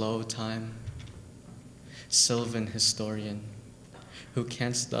and slow time, sylvan historian, who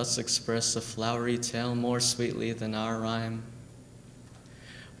canst thus express a flowery tale more sweetly than our rhyme.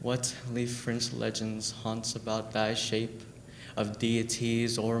 What leaf-fringed legends haunts about thy shape, of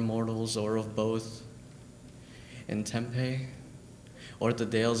deities or mortals or of both? In Tempe or the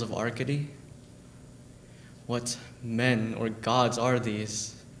dales of Arcady? What men or gods are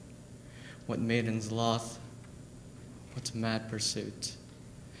these? What maidens loth? What mad pursuit?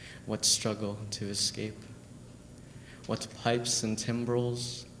 What struggle to escape? What pipes and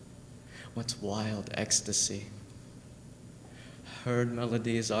timbrels? What wild ecstasy? Heard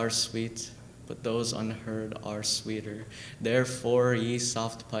melodies are sweet, but those unheard are sweeter. Therefore, ye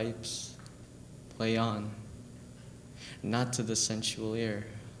soft pipes, play on, not to the sensual ear,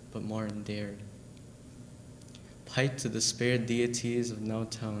 but more endeared. Pipe to the spirit deities of no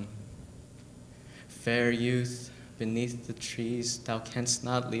tone. Fair youth, beneath the trees, thou canst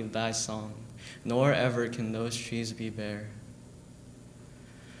not leave thy song, nor ever can those trees be bare.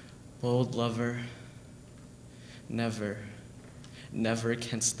 Bold lover, never, never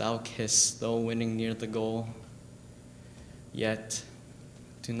canst thou kiss, though winning near the goal. Yet,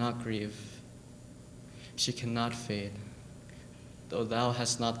 do not grieve. She cannot fade. Though thou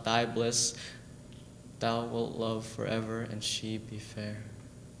hast not thy bliss, thou wilt love forever and she be fair.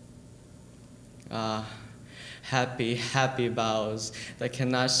 Ah, happy, happy boughs that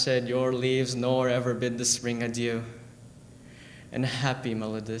cannot shed your leaves nor ever bid the spring adieu. And happy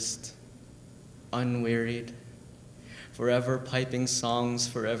melodist, unwearied, forever piping songs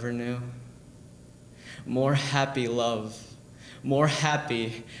forever new. More happy love, more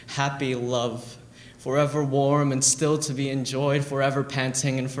happy, happy love, forever warm and still to be enjoyed, forever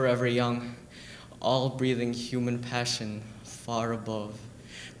panting and forever young, all breathing human passion far above,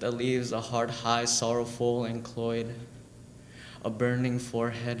 that leaves a heart high, sorrowful and cloyed, a burning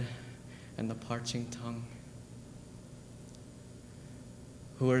forehead and a parching tongue.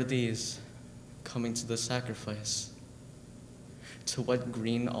 Who are these coming to the sacrifice? To what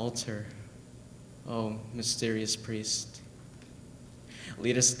green altar, O mysterious priest?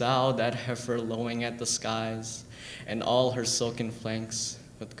 Leadest thou that heifer lowing at the skies, and all her silken flanks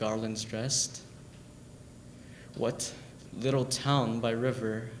with garlands dressed? What little town by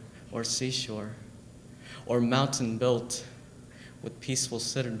river or seashore, or mountain built with peaceful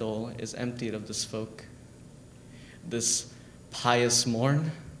citadel is emptied of this folk? This pious morn?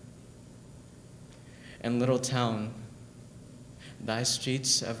 And little town, thy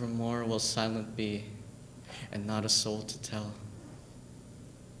streets evermore will silent be, and not a soul to tell.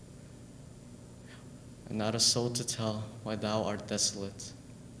 And not a soul to tell why thou art desolate,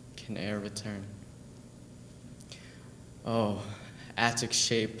 can e'er return. Oh, Attic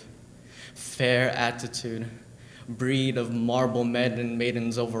shape, fair attitude, breed of marble men and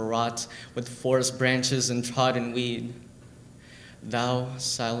maidens overwrought, with forest branches and trodden weed. Thou,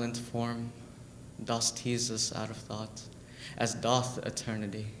 silent form, dost tease us out of thought, as doth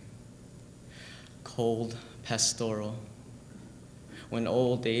eternity. Cold, pastoral, when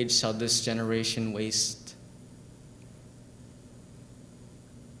old age shall this generation waste.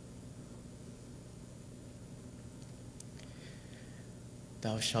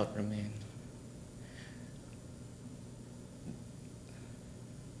 Thou shalt remain.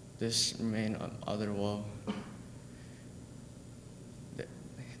 This remain other woe.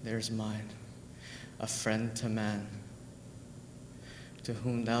 There's mine, a friend to man, to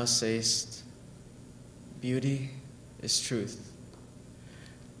whom thou sayest, beauty is truth,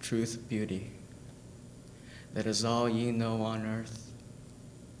 truth beauty. That is all ye know on earth,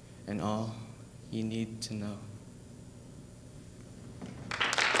 and all ye need to know.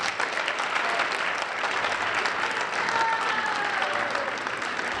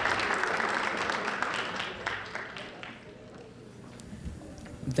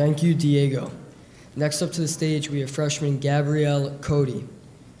 Thank you, Diego. Next up to the stage, we have freshman Gabrielle Cody.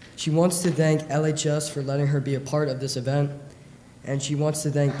 She wants to thank LHS for letting her be a part of this event, and she wants to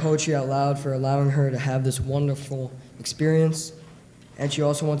thank Poetry Out Loud for allowing her to have this wonderful experience. And she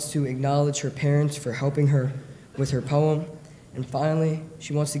also wants to acknowledge her parents for helping her with her poem. And finally,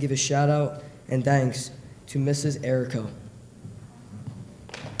 she wants to give a shout out and thanks to Mrs. Erico.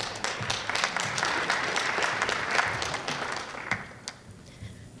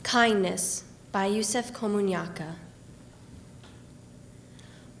 Kindness by Yusef Komunyaka.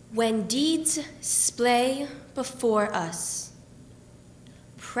 When deeds splay before us,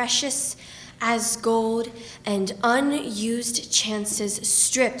 precious as gold and unused chances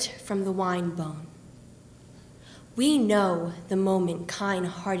stripped from the wine bone, we know the moment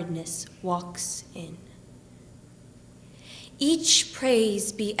kind-heartedness walks in. Each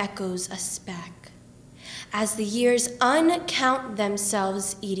praise be echoes us back, as the years uncount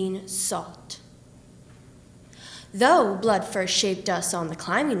themselves eating salt. Though blood first shaped us on the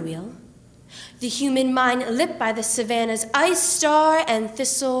climbing wheel, the human mind lit by the savannah's ice star and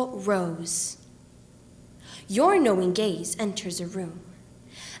thistle rose. Your knowing gaze enters a room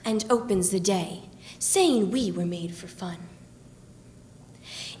and opens the day, saying we were made for fun.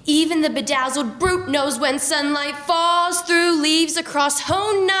 Even the bedazzled brute knows when sunlight falls through leaves across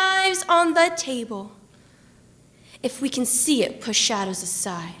honed knives on the table. If we can see it push shadows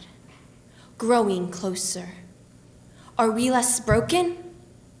aside, growing closer, are we less broken?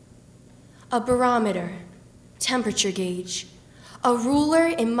 A barometer, temperature gauge, a ruler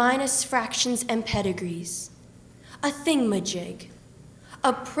in minus fractions and pedigrees, a thingamajig,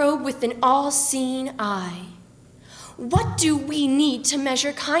 a probe with an all-seeing eye. What do we need to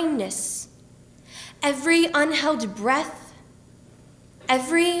measure kindness? Every unheld breath?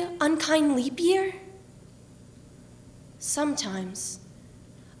 Every unkind leap year? Sometimes,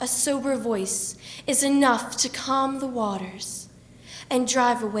 a sober voice is enough to calm the waters and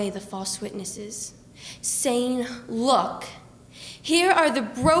drive away the false witnesses, saying, look, here are the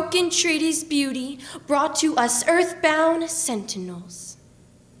broken treaties' beauty brought to us earthbound sentinels.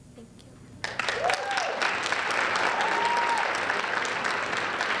 Thank you.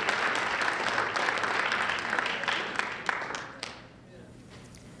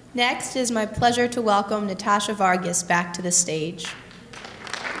 Next, it is my pleasure to welcome Natasha Vargas back to the stage.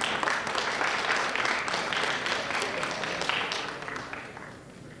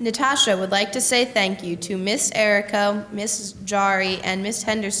 Natasha would like to say thank you to Miss Erica, Miss Jari, and Miss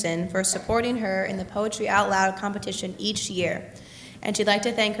Henderson for supporting her in the Poetry Out Loud competition each year. And she'd like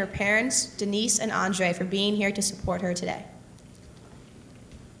to thank her parents, Denise and Andre, for being here to support her today.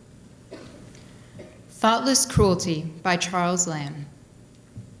 Thoughtless Cruelty by Charles Lamb.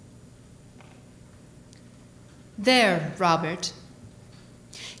 There, Robert,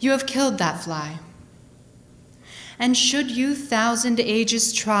 you have killed that fly. And should you 1,000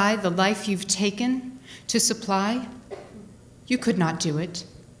 ages try the life you've taken to supply, you could not do it.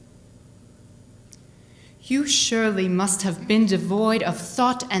 You surely must have been devoid of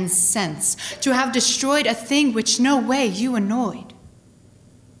thought and sense to have destroyed a thing which no way you annoyed.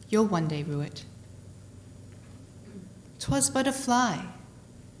 You'll one day rue it. 'Twas but a fly,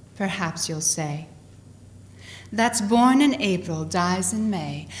 perhaps you'll say, that's born in April, dies in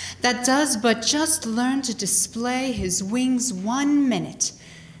May, that does but just learn to display his wings 1 minute,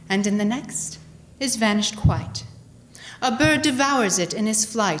 and in the next is vanished quite. A bird devours it in his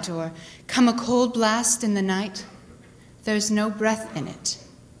flight, or come a cold blast in the night, there's no breath in it.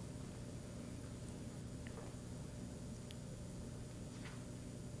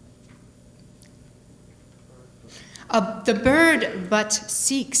 The bird but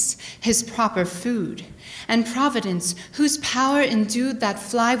seeks his proper food, and Providence, whose power endued that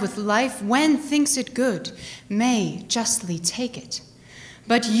fly with life when thinks it good, may justly take it.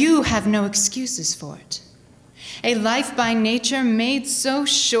 But you have no excuses for it. A life by nature made so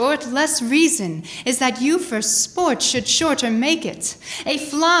short, less reason is that you for sport should shorter make it. A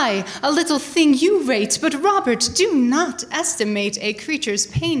fly, a little thing you rate, but Robert, do not estimate a creature's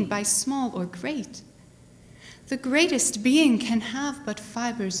pain by small or great. The greatest being can have but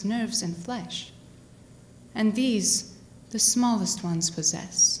fibers, nerves, and flesh, and these the smallest ones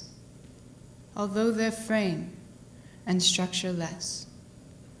possess, although their frame and structure less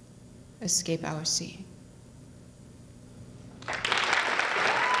escape our seeing.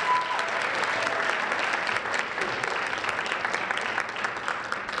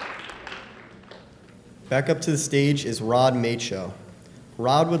 Back up to the stage is Rod Macho.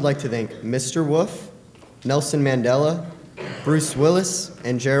 Rod would like to thank Mr. Wolf, Nelson Mandela, Bruce Willis,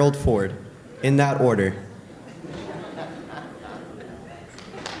 and Gerald Ford, in that order.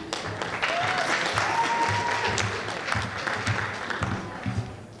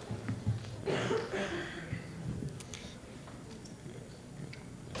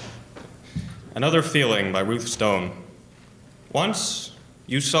 Another Feeling by Ruth Stone. Once,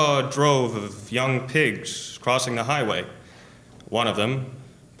 you saw a drove of young pigs crossing the highway. One of them,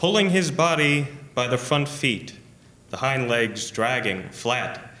 pulling his body by the front feet, the hind legs dragging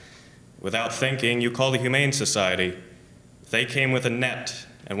flat. Without thinking, you called the Humane Society. They came with a net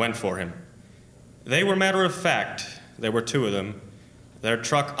and went for him. They were matter of fact. There were 2 of them, their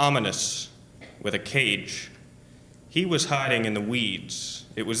truck ominous, with a cage. He was hiding in the weeds.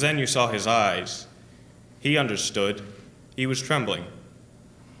 It was then you saw his eyes. He understood. He was trembling.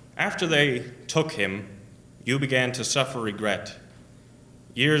 After they took him, you began to suffer regret.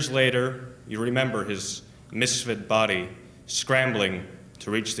 Years later, you remember his misfit body scrambling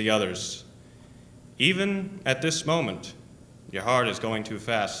to reach the others. Even at this moment, your heart is going too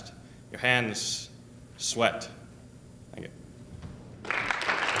fast. Your hands sweat. Thank you.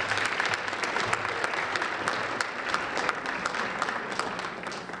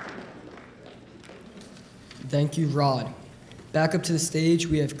 Thank you, Rod. Back up to the stage,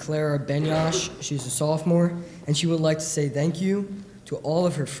 we have Clara Benyash. She's a sophomore, and she would like to say thank you to all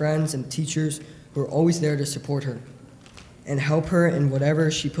of her friends and teachers who are always there to support her and help her in whatever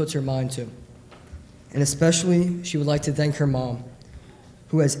she puts her mind to. And especially, she would like to thank her mom,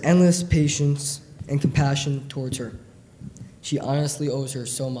 who has endless patience and compassion towards her. She honestly owes her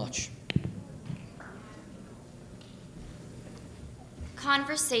so much.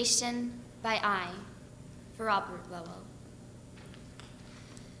 Conversation by I, for Robert Lowell.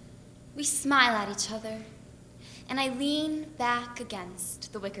 We smile at each other, and I lean back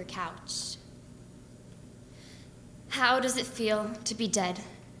against the wicker couch. How does it feel to be dead,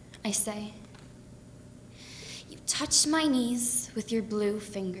 I say. You touch my knees with your blue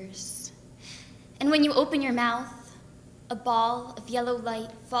fingers, and when you open your mouth, a ball of yellow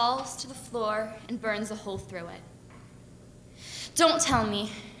light falls to the floor and burns a hole through it. Don't tell me,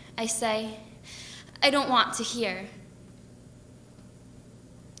 I say. I don't want to hear.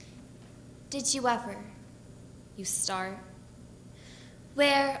 Did you ever, you start,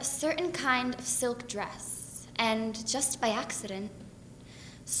 wear a certain kind of silk dress and, just by accident,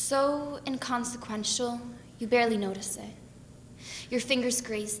 So inconsequential, you barely notice it. Your fingers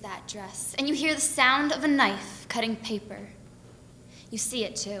graze that dress, and you hear the sound of a knife cutting paper. You see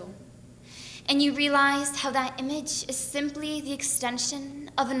it too. And you realize how that image is simply the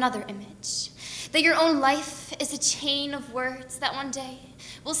extension of another image. That your own life is a chain of words that one day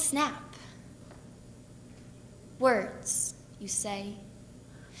will snap. Words, you say.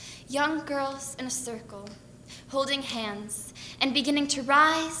 Young girls in a circle, holding hands and beginning to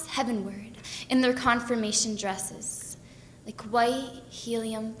rise heavenward in their confirmation dresses, like white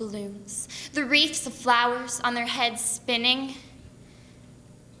helium balloons, the wreaths of flowers on their heads spinning.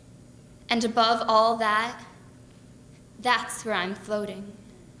 And above all that, that's where I'm floating.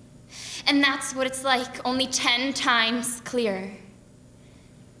 And that's what it's like, only 10 times clearer,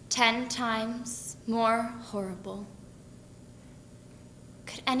 10 times more horrible.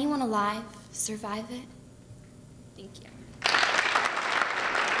 Could anyone alive survive it? Thank you.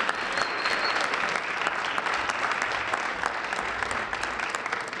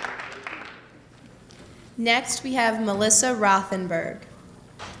 Next, we have Melissa Rothenberg.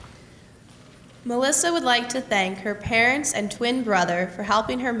 Melissa would like to thank her parents and twin brother for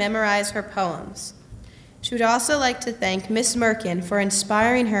helping her memorize her poems. She would also like to thank Miss Merkin for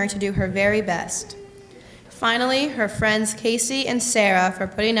inspiring her to do her very best. Finally, her friends Casey and Sarah for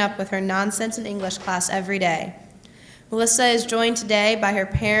putting up with her nonsense in English class every day. Melissa is joined today by her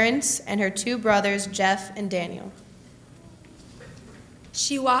parents and her two brothers, Jeff and Daniel.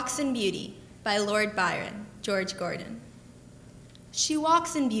 She Walks in Beauty by Lord Byron, George Gordon. She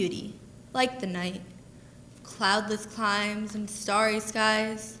walks in beauty, like the night, cloudless climes and starry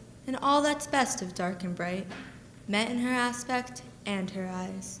skies, and all that's best of dark and bright, met in her aspect and her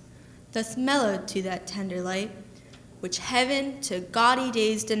eyes, thus mellowed to that tender light, which heaven to gaudy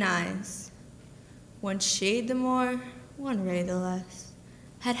days denies. One shade the more, one ray the less,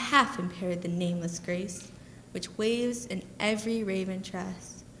 had half impaired the nameless grace, which waves in every raven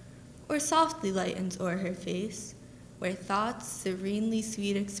tress, or softly lightens o'er her face, where thoughts serenely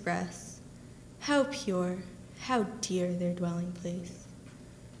sweet express. How pure, how dear their dwelling place.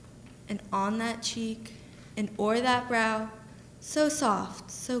 And on that cheek, and o'er that brow, so soft,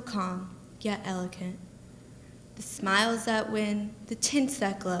 so calm, yet eloquent, the smiles that win, the tints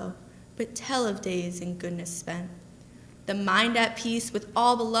that glow, but tell of days in goodness spent. The mind at peace with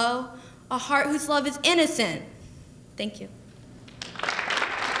all below, a heart whose love is innocent. Thank you.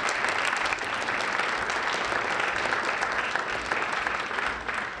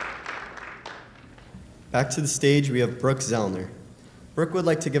 Back to the stage, we have Brooke Zellner. Brooke would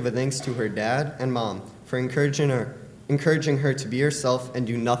like to give a thanks to her dad and mom for encouraging her to be herself and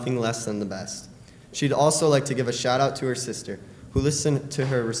do nothing less than the best. She'd also like to give a shout out to her sister, who listened to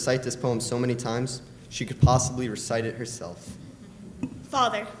her recite this poem so many times, she could possibly recite it herself.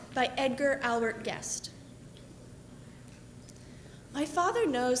 Father, by Edgar Albert Guest. My father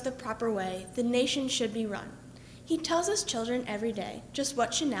knows the proper way the nation should be run. He tells us children every day just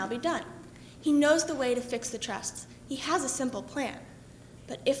what should now be done. He knows the way to fix the trusts. He has a simple plan.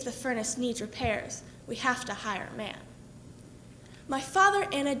 But if the furnace needs repairs, we have to hire a man. My father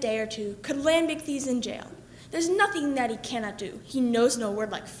in a day or two could land big thieves in jail. There's nothing that he cannot do. He knows no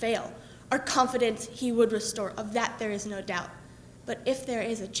word like fail. Our confidence he would restore, of that there is no doubt. But if there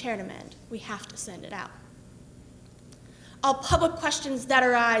is a chair to mend, we have to send it out. All public questions that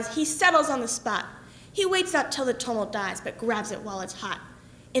arise, he settles on the spot. He waits not till the tumult dies, but grabs it while it's hot.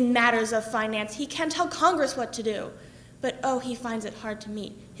 In matters of finance, he can tell Congress what to do, but oh, he finds it hard to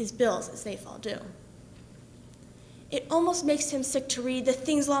meet his bills as they fall due. It almost makes him sick to read the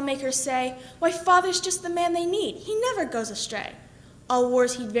things lawmakers say. Why, father's just the man they need. He never goes astray. All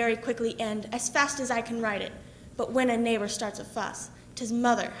wars he'd very quickly end, as fast as I can write it. But when a neighbor starts a fuss, 'tis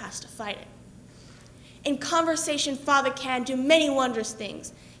mother has to fight it. In conversation, father can do many wondrous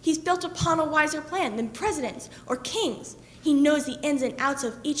things. He's built upon a wiser plan than presidents or kings. He knows the ins and outs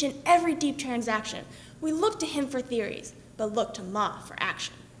of each and every deep transaction. We look to him for theories, but look to Ma for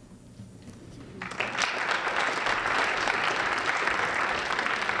action.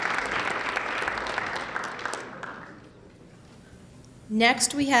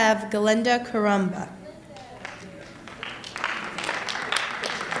 Next, we have Galinda Karumba.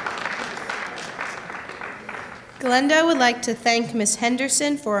 Glenda would like to thank Miss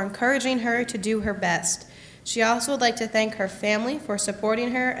Henderson for encouraging her to do her best. She also would like to thank her family for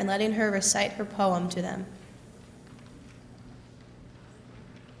supporting her and letting her recite her poem to them.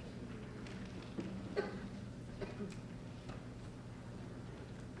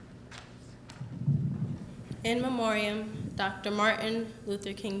 In memoriam, Dr. Martin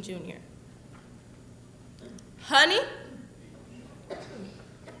Luther King Jr. Honey,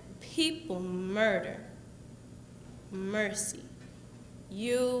 people murder. Mercy.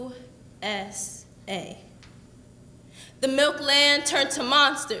 USA. The milkland turned to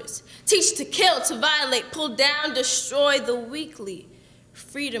monsters. Teach to kill, to violate, pull down, destroy the weekly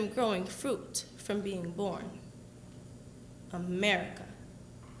freedom growing fruit from being born. America.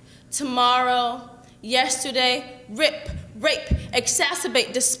 Tomorrow, yesterday, rip, rape,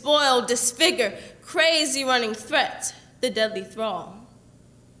 exacerbate, despoil, disfigure, crazy running threat, the deadly thrall.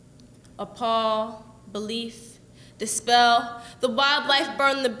 Appall, belief, dispel, the wildlife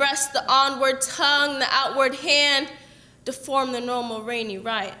burn the breast, the onward tongue, the outward hand, deform the normal rainy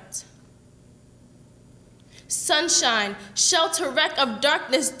riot. Sunshine, shelter, wreck of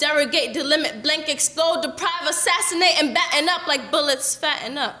darkness, derogate, delimit, blink, explode, deprive, assassinate, and batten up like bullets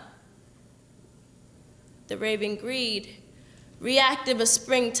fatten up. The raving greed, reactive of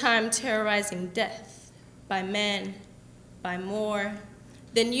springtime terrorizing death, by men, by more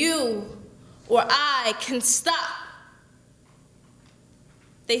than you or I can stop.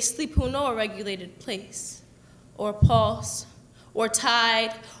 They sleep who know a regulated place, or pulse, or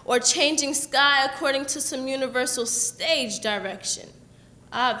tide, or changing sky according to some universal stage direction,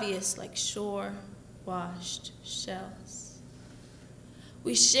 obvious like shore-washed shells.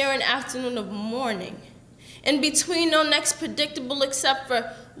 We share an afternoon of mourning, in between no next predictable except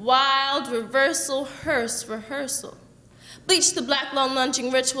for wild reversal, hearse, rehearsal. Bleach the black lone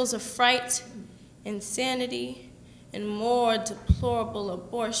lunging rituals of fright, insanity, and more deplorable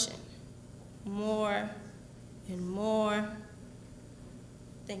abortion. More and more.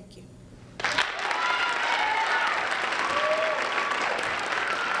 Thank you.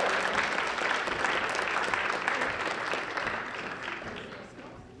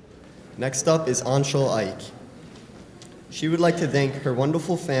 Next up is Anshul Ike. She would like to thank her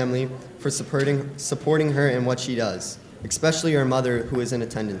wonderful family for supporting her in what she does, especially her mother, who is in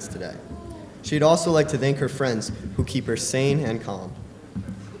attendance today. She'd also like to thank her friends who keep her sane and calm.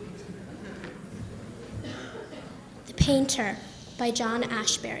 The Painter by John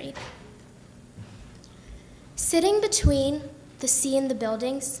Ashbery. Sitting between the sea and the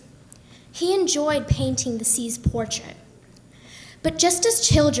buildings, he enjoyed painting the sea's portrait. But just as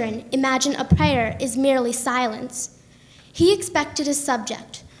children imagine a prayer is merely silence, he expected his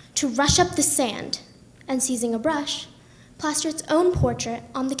subject to rush up the sand and, seizing a brush, plaster its own portrait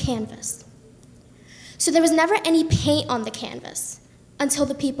on the canvas. So there was never any paint on the canvas until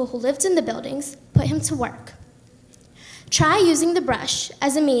the people who lived in the buildings put him to work. Try using the brush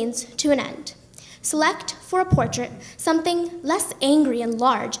as a means to an end. Select for a portrait something less angry and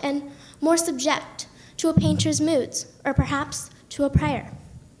large and more subject to a painter's moods, or perhaps to a prayer.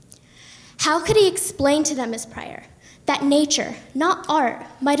 How could he explain to them his prayer? That nature, not art,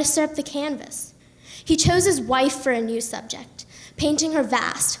 might usurp the canvas. He chose his wife for a new subject, painting her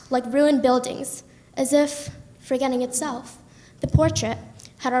vast, like ruined buildings, as if, forgetting itself, the portrait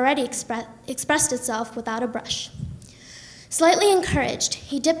had already expressed itself without a brush. Slightly encouraged,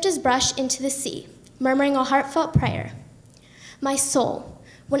 he dipped his brush into the sea, murmuring a heartfelt prayer. My soul,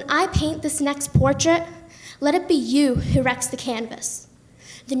 when I paint this next portrait, let it be you who wrecks the canvas.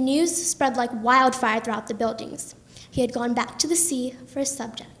 The news spread like wildfire throughout the buildings. He had gone back to the sea for his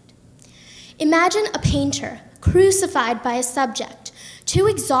subject. Imagine a painter crucified by his subject, too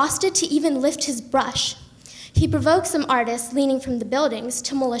exhausted to even lift his brush. He provoked some artists leaning from the buildings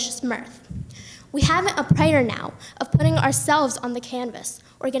to malicious mirth. We haven't a prayer now of putting ourselves on the canvas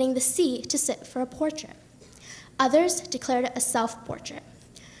or getting the sea to sit for a portrait. Others declared it a self-portrait.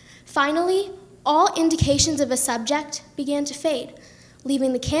 Finally, all indications of a subject began to fade,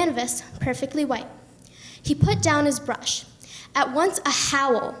 leaving the canvas perfectly white. He put down his brush. At once a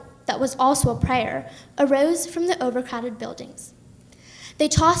howl, that was also a prayer, arose from the overcrowded buildings. They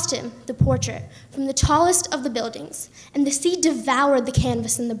tossed him, the portrait, from the tallest of the buildings, and the sea devoured the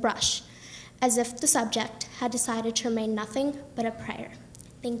canvas and the brush, as if the subject had decided to remain nothing but a prayer.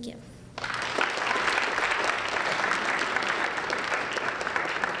 Thank you.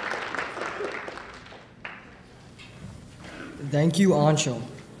 Thank you, Anshul.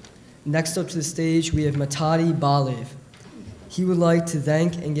 Next up to the stage, we have Matadi Balev. He would like to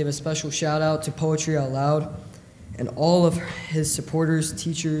thank and give a special shout out to Poetry Out Loud and all of his supporters,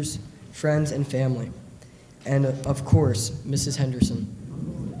 teachers, friends, and family. And of course, Mrs. Henderson.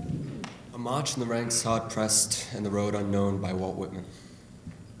 A march in the ranks hard pressed and the road unknown by Walt Whitman.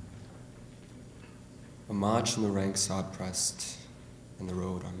 A march in the ranks hard pressed and the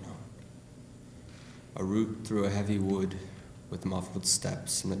road unknown. A route through a heavy wood with muffled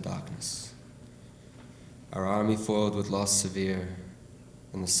steps in the darkness. Our army foiled with loss severe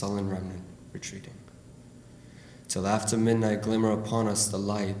and the sullen remnant retreating. Till after midnight glimmer upon us the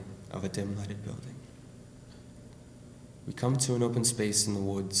light of a dim-lighted building. We come to an open space in the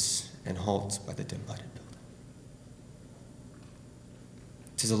woods and halt by the dim-lighted building.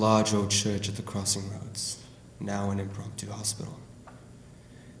 'Tis a large old church at the crossing roads, now an impromptu hospital.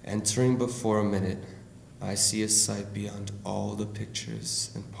 Entering but for a minute, I see a sight beyond all the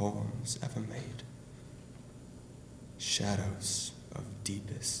pictures and poems ever made. Shadows of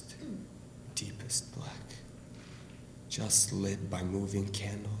deepest, deepest black, just lit by moving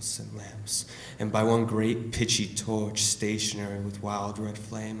candles and lamps, and by one great pitchy torch stationary with wild red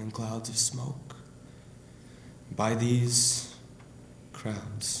flame and clouds of smoke. By these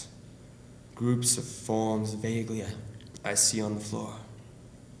crowds, groups of forms vaguely I see on the floor,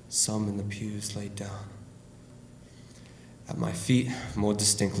 some in the pews laid down. At my feet, more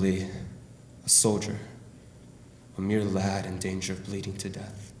distinctly, a soldier, a mere lad in danger of bleeding to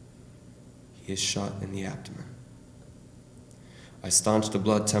death. He is shot in the abdomen. I staunch the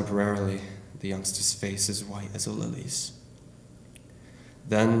blood temporarily. The youngster's face is white as a lily's.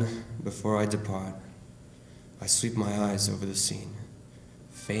 Then, before I depart, I sweep my eyes over the scene,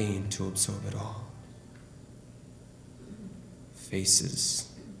 fain to absorb it all.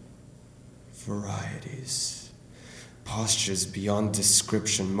 Faces, varieties, postures beyond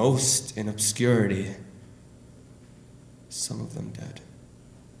description, most in obscurity, some of them dead.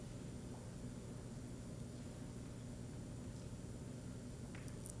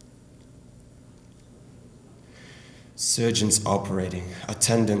 Surgeons operating,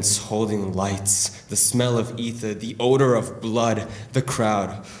 attendants holding lights, the smell of ether, the odor of blood, the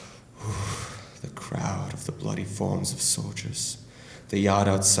crowd. The crowd of the bloody forms of soldiers. The yard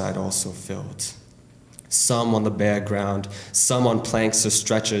outside also filled. Some on the bare ground, some on planks or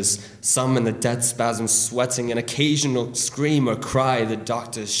stretchers, some in the death spasm sweating, an occasional scream or cry, the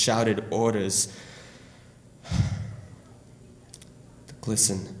doctors shouted orders. The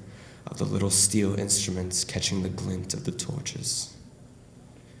glisten of the little steel instruments catching the glint of the torches.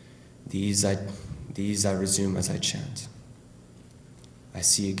 These I resume as I chant. I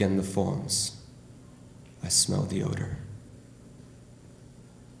see again the forms. I smell the odor.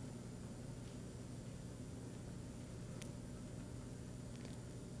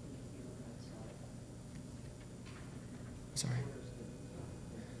 Sorry.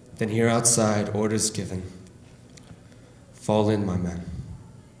 Then here outside, orders given. Fall in, my men.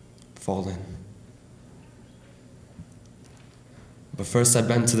 Fall in. But first I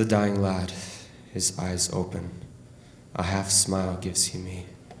bend to the dying lad, his eyes open. A half smile gives he me.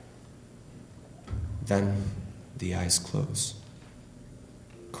 Then the eyes close,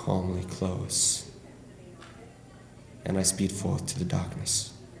 calmly close, and I speed forth to the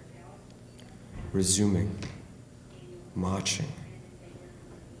darkness, resuming, marching,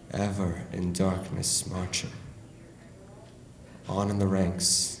 ever in darkness marching. On in the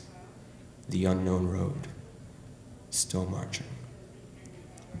ranks, the unknown road, still marching.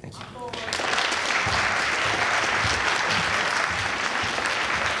 Thank you.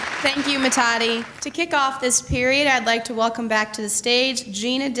 Thank you, Matadi. To kick off this period, I'd like to welcome back to the stage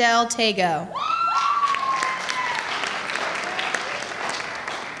Gina Del Tego.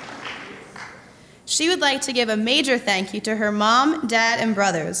 She would like to give a major thank you to her mom, dad, and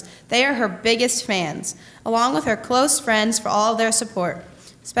brothers. They are her biggest fans, along with her close friends for all of their support.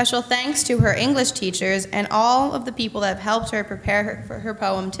 Special thanks to her English teachers and all of the people that have helped her prepare for her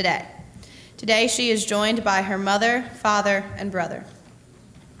poem today. Today she is joined by her mother, father, and brother.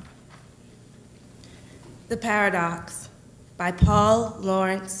 The Paradox by Paul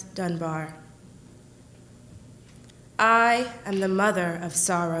Laurence Dunbar. I am the mother of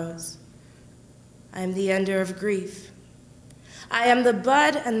sorrows. I am the ender of grief. I am the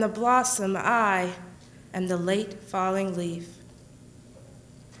bud and the blossom. I am the late falling leaf.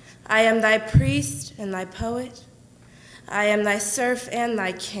 I am thy priest and thy poet. I am thy serf and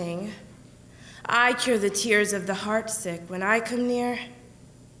thy king. I cure the tears of the heartsick. When I come near,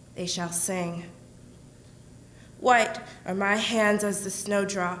 they shall sing. White are my hands as the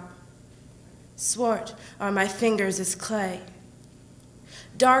snowdrop. Swart are my fingers as clay.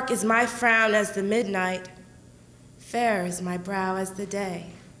 Dark is my frown as the midnight. Fair is my brow as the day.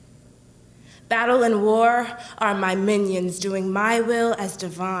 Battle and war are my minions, doing my will as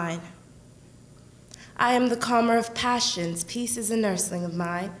divine. I am the calmer of passions, peace is a nursling of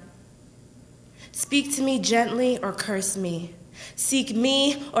mine. Speak to me gently or curse me. Seek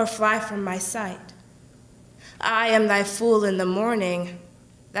me or fly from my sight. I am thy fool in the morning,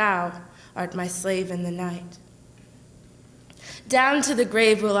 thou art my slave in the night. Down to the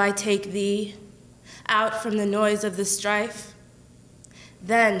grave will I take thee, out from the noise of the strife.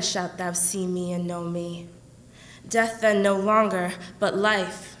 Then shalt thou see me and know me. Death then no longer, but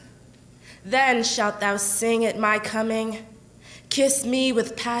life, Then shalt thou sing at my coming, kiss me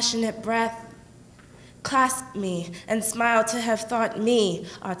with passionate breath, clasp me and smile to have thought me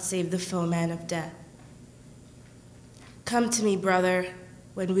ought save the foeman of death. Come to me, brother,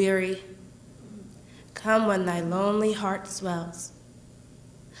 when weary. Come when thy lonely heart swells.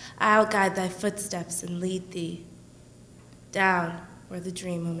 I'll guide thy footsteps and lead thee down where the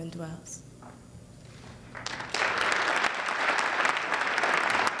dream woman dwells.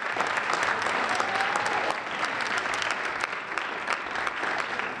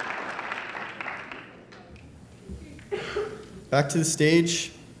 Back to the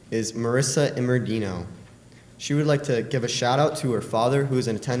stage is Marissa Imerdino. She would like to give a shout out to her father who is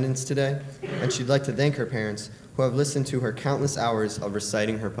in attendance today, and she'd like to thank her parents who have listened to her countless hours of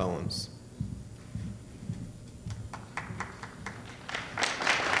reciting her poems.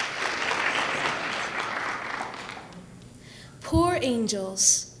 Poor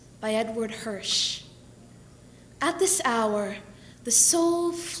Angels by Edward Hirsch. At this hour, the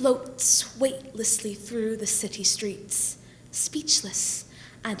soul floats weightlessly through the city streets, speechless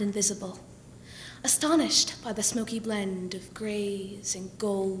and invisible, astonished by the smoky blend of grays and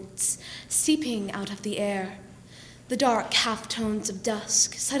golds seeping out of the air, the dark half-tones of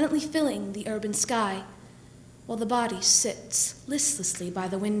dusk silently filling the urban sky, while the body sits listlessly by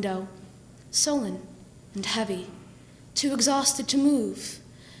the window, sullen and heavy, too exhausted to move,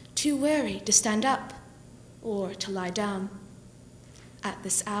 too weary to stand up or to lie down. At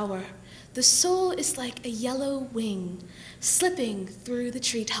this hour, the soul is like a yellow wing slipping through the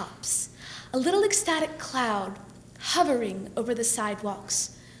treetops, a little ecstatic cloud hovering over the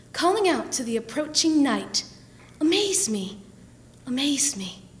sidewalks, calling out to the approaching night, "Amaze me, amaze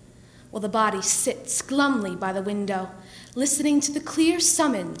me," while the body sits glumly by the window, listening to the clear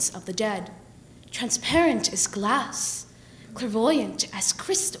summons of the dead, transparent as glass, clairvoyant as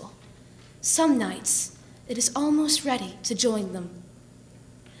crystal. Some nights, it is almost ready to join them.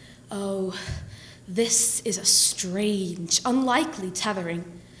 Oh, this is a strange, unlikely tethering,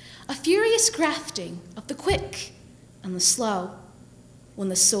 a furious grafting of the quick and the slow. When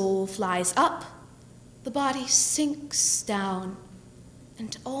the soul flies up, the body sinks down,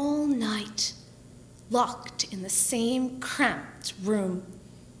 and all night, locked in the same cramped room,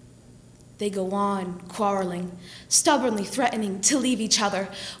 they go on quarreling, stubbornly threatening to leave each other,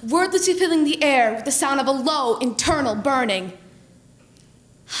 wordlessly filling the air with the sound of a low internal burning.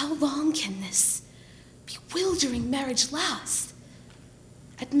 How long can this bewildering marriage last?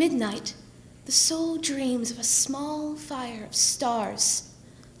 At midnight, the soul dreams of a small fire of stars,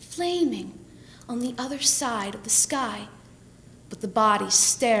 flaming on the other side of the sky, but the body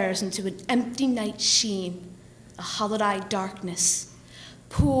stares into an empty night sheen, a hollow-eyed darkness.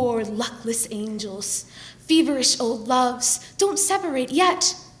 Poor luckless angels, feverish old loves, don't separate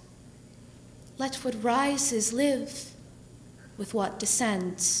yet. Let what rises live with what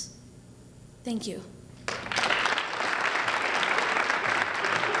descends. Thank you.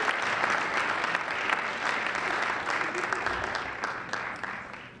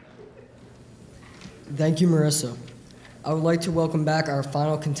 Thank you, Marissa. I would like to welcome back our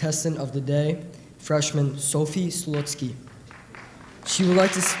final contestant of the day, freshman Sophie Slutsky. She would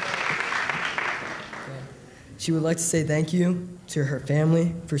like to say thank you to her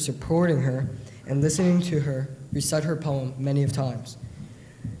family for supporting her and listening to her recite her poem many of times.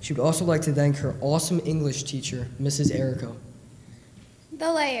 She would also like to thank her awesome English teacher, Mrs. Erico.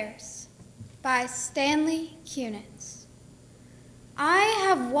 The Layers by Stanley Kunitz. I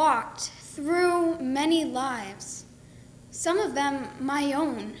have walked through many lives, some of them my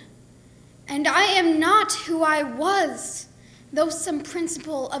own, and I am not who I was, though some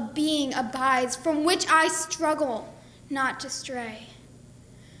principle of being abides from which I struggle not to stray.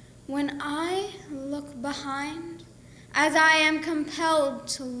 When I look behind, as I am compelled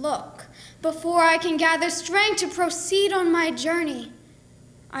to look, before I can gather strength to proceed on my journey,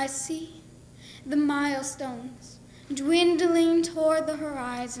 I see the milestones dwindling toward the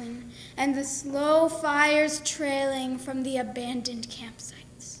horizon and the slow fires trailing from the abandoned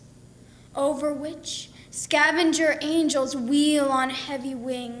campsites, over which scavenger angels wheel on heavy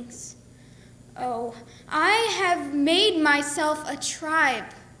wings. Oh, I have made myself a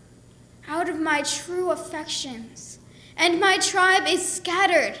tribe out of my true affections, and my tribe is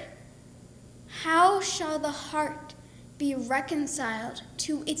scattered. How shall the heart be reconciled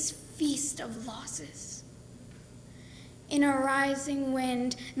to its feast of losses? In a rising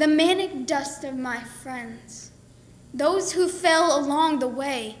wind, the manic dust of my friends, those who fell along the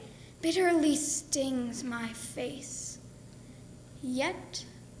way, bitterly stings my face. Yet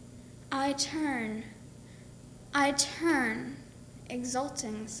I turn,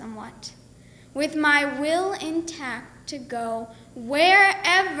 exulting somewhat, with my will intact to go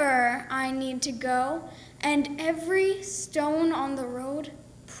wherever I need to go, and every stone on the road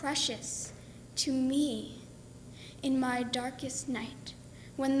precious to me. In my darkest night,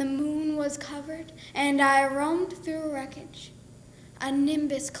 when the moon was covered and I roamed through wreckage, a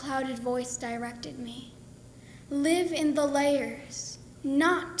nimbus-clouded voice directed me. Live in the layers,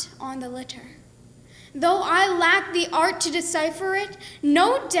 not on the litter. Though I lack the art to decipher it,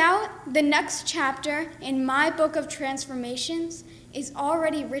 no doubt the next chapter in my book of transformations is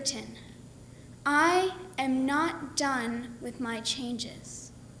already written. I am not done with my changes.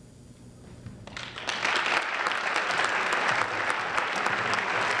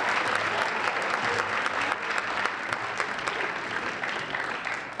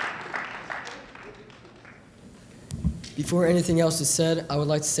 Before anything else is said, I would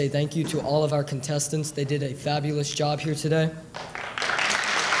like to say thank you to all of our contestants. They did a fabulous job here today.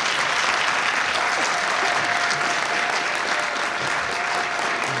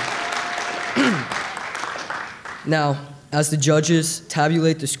 Now, as the judges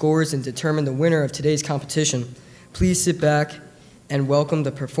tabulate the scores and determine the winner of today's competition, please sit back and welcome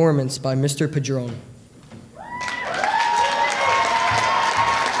the performance by Mr. Padron.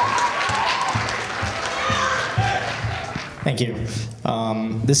 Thank you.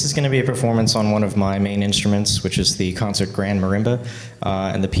 This is going to be a performance on one of my main instruments, which is the concert grand marimba,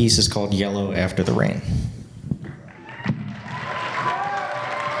 and the piece is called Yellow After the Rain.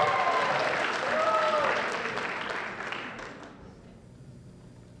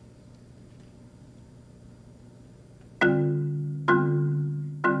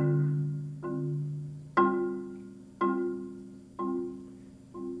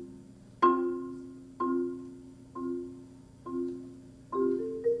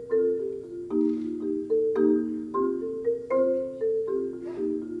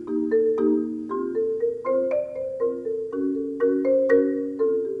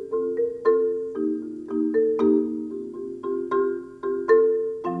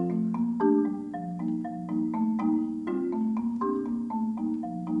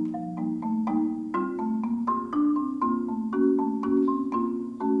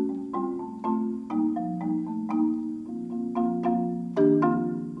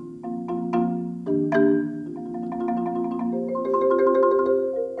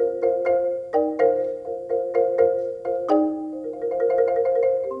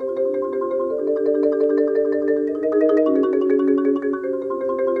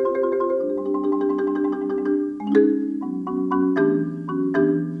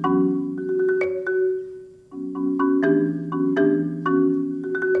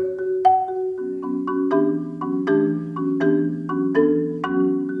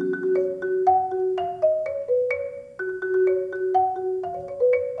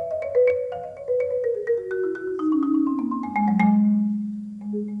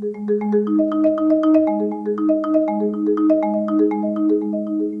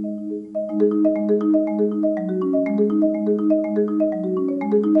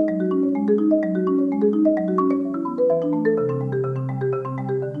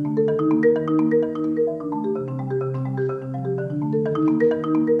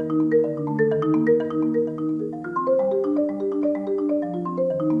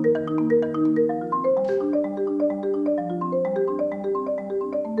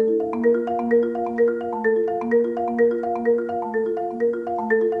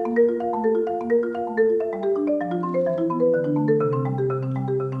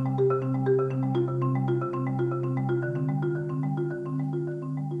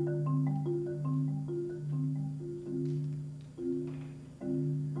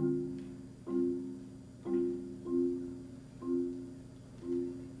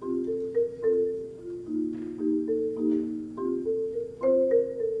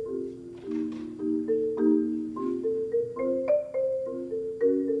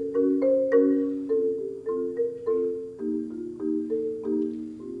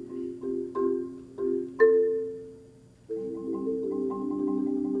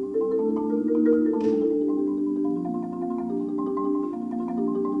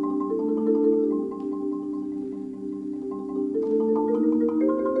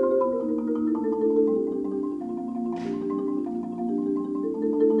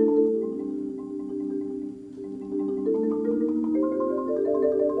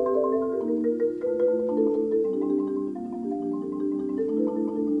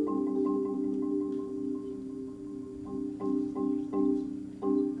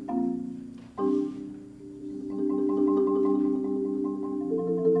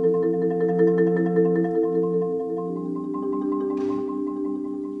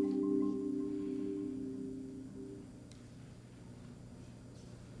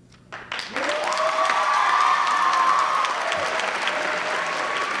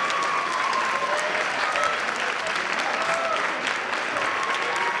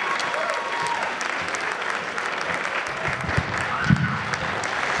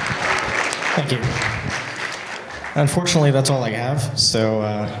 Thank you. Unfortunately, that's all I have, so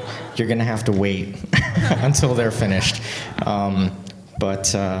you're going to have to wait until they're finished. But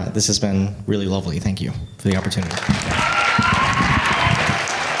this has been really lovely. Thank you for the opportunity.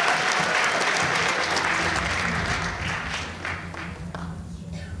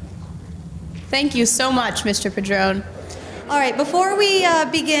 Thank you so much, Mr. Padron. All right, before we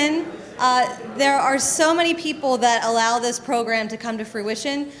begin, there are so many people that allow this program to come to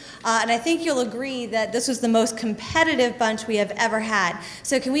fruition, and I think you'll agree that this was the most competitive bunch we have ever had.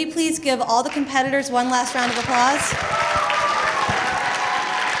 So can we please give all the competitors one last round of applause?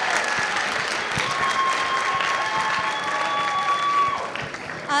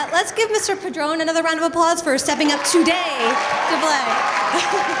 Let's give Mr. Padron another round of applause for stepping up today to play.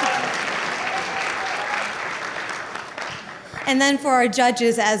 And then for our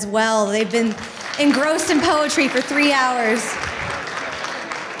judges as well. They've been engrossed in poetry for 3 hours.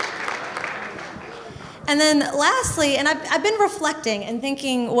 And then lastly, and I've been reflecting and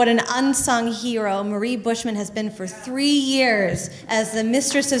thinking what an unsung hero Marie Bushman has been for 3 years as the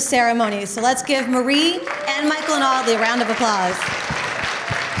mistress of ceremonies. So let's give Marie and Michael and Audley a round of applause.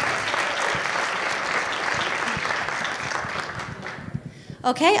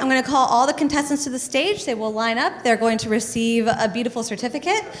 Okay, I'm going to call all the contestants to the stage. They will line up. They're going to receive a beautiful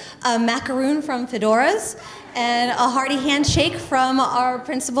certificate, a macaroon from Fedora's, and a hearty handshake from our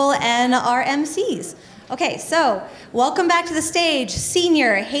principal and our MCs. Okay, so welcome back to the stage,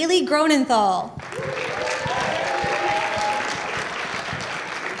 senior Haley Gronenthal.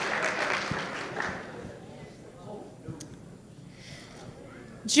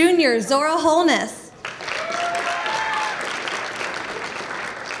 Junior Zora Holness.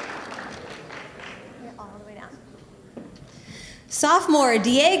 Sophomore,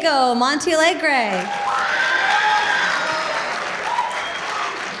 Diego Montealegre.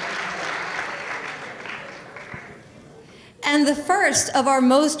 And the first of our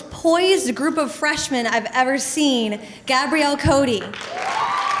most poised group of freshmen I've ever seen, Gabrielle Cody.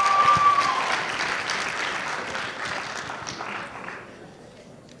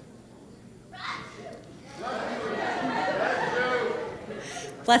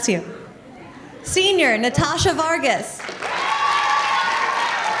 Bless you. Senior, Natasha Vargas.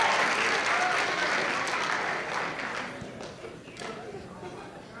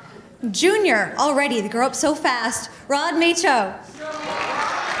 Junior, already, they grow up so fast, Rod Macho.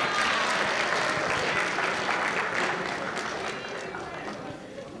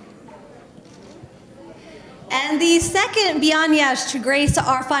 And the second Bianyash to grace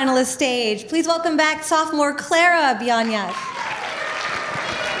our finalist stage. Please welcome back sophomore Clara Bianyash.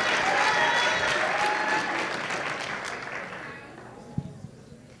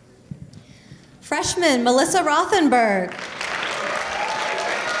 Freshman Melissa Rothenberg.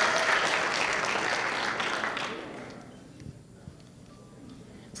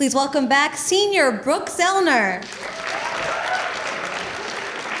 Please welcome back senior Brooke Zellner.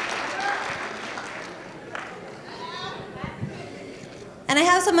 And I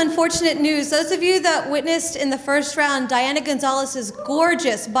have some unfortunate news. Those of you that witnessed in the first round Diana Gonzalez's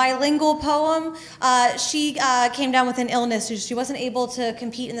gorgeous bilingual poem, she came down with an illness. So she wasn't able to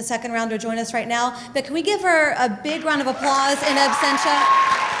compete in the second round or join us right now. But can we give her a big round of applause in absentia?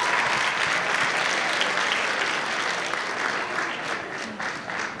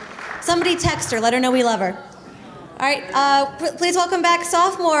 Somebody text her, let her know we love her. All right, please welcome back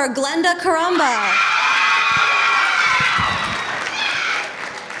sophomore Glenda Caramba.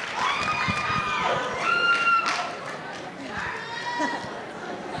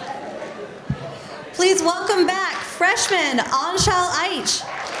 Please welcome back freshman Anshal Aich.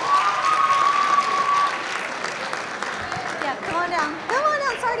 Yeah, come on down,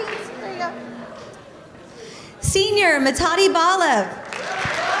 sardines. There you go. Senior Matadi Balev.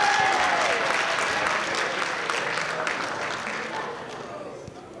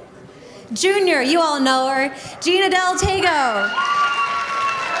 Junior, you all know her, Gina Del Tego.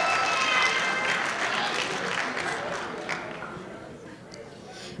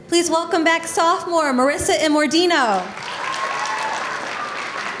 Please welcome back sophomore Marissa Imordino.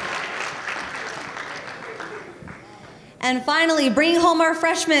 And finally, bringing home our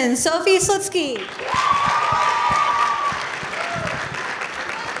freshman, Sophie Slutsky.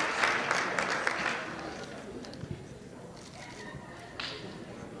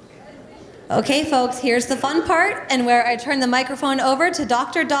 Okay, folks, here's the fun part, and where I turn the microphone over to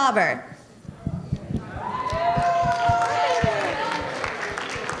Dr. Dauber.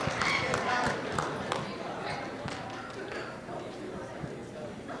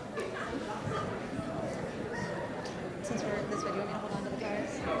 Since we're this way, do you want me to hold on to the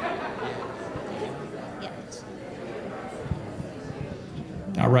cards?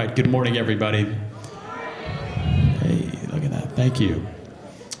 All right, good morning, everybody. Hey, look at that, thank you.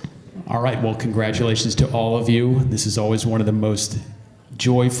 All right, well, congratulations to all of you. This is always one of the most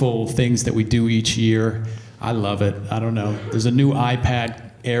joyful things that we do each year. I love it, I don't know. There's a new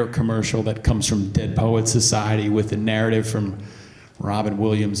iPad Air commercial that comes from Dead Poets Society with a narrative from Robin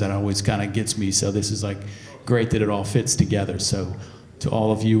Williams that always kind of gets me, so this is like great that it all fits together. So to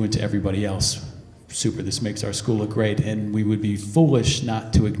all of you and to everybody else, super, this makes our school look great, and we would be foolish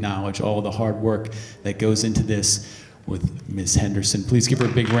not to acknowledge all the hard work that goes into this with Ms. Henderson. Please give her a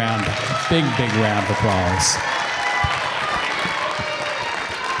big round of applause.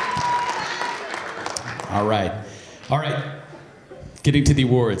 All right. Getting to the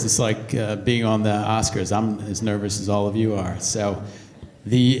awards, it's like being on the Oscars. I'm as nervous as all of you are. So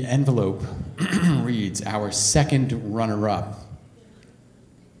the envelope reads, our second runner-up,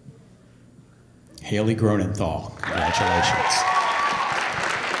 Haley Gronenthal. Congratulations.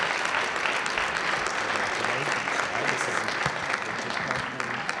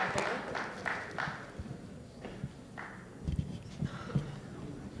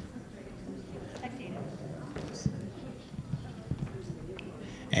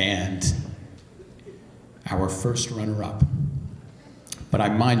 And our first runner-up. But I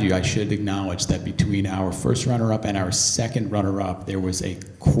mind you, I should acknowledge that between our first runner-up and our second runner-up, there was a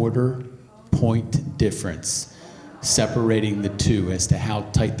quarter-point difference separating the two as to how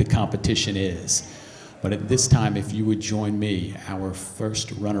tight the competition is. But at this time, if you would join me, our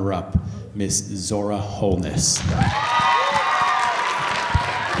first runner-up, Miss Zora Holness. Good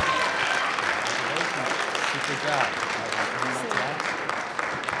job.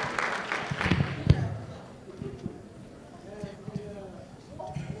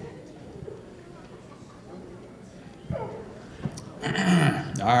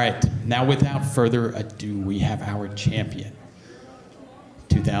 All right, now without further ado, we have our champion.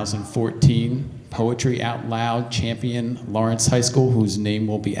 2014 Poetry Out Loud champion, Lawrence High School, whose name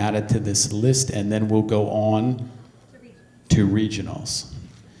will be added to this list, and then we'll go on to regionals.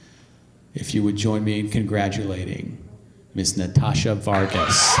 If you would join me in congratulating Miss Natasha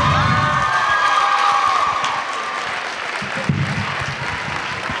Vargas.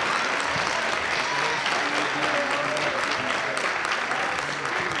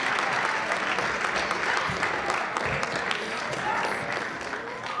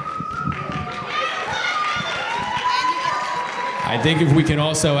 I think if we can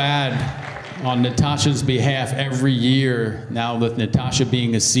also add, on Natasha's behalf, every year, now with Natasha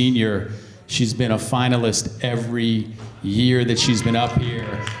being a senior, she's been a finalist every year that she's been up here,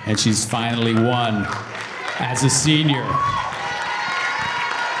 and she's finally won as a senior.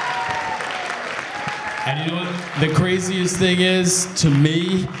 And you know what the craziest thing is, to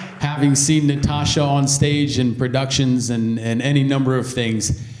me, having seen Natasha on stage in productions and any number of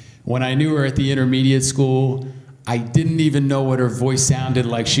things, when I knew her at the intermediate school, I didn't even know what her voice sounded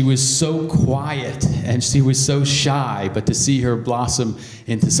like. She was so quiet and she was so shy, but to see her blossom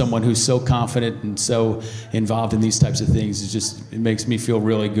into someone who's so confident and so involved in these types of things, it makes me feel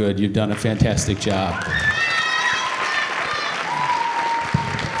really good. You've done a fantastic job.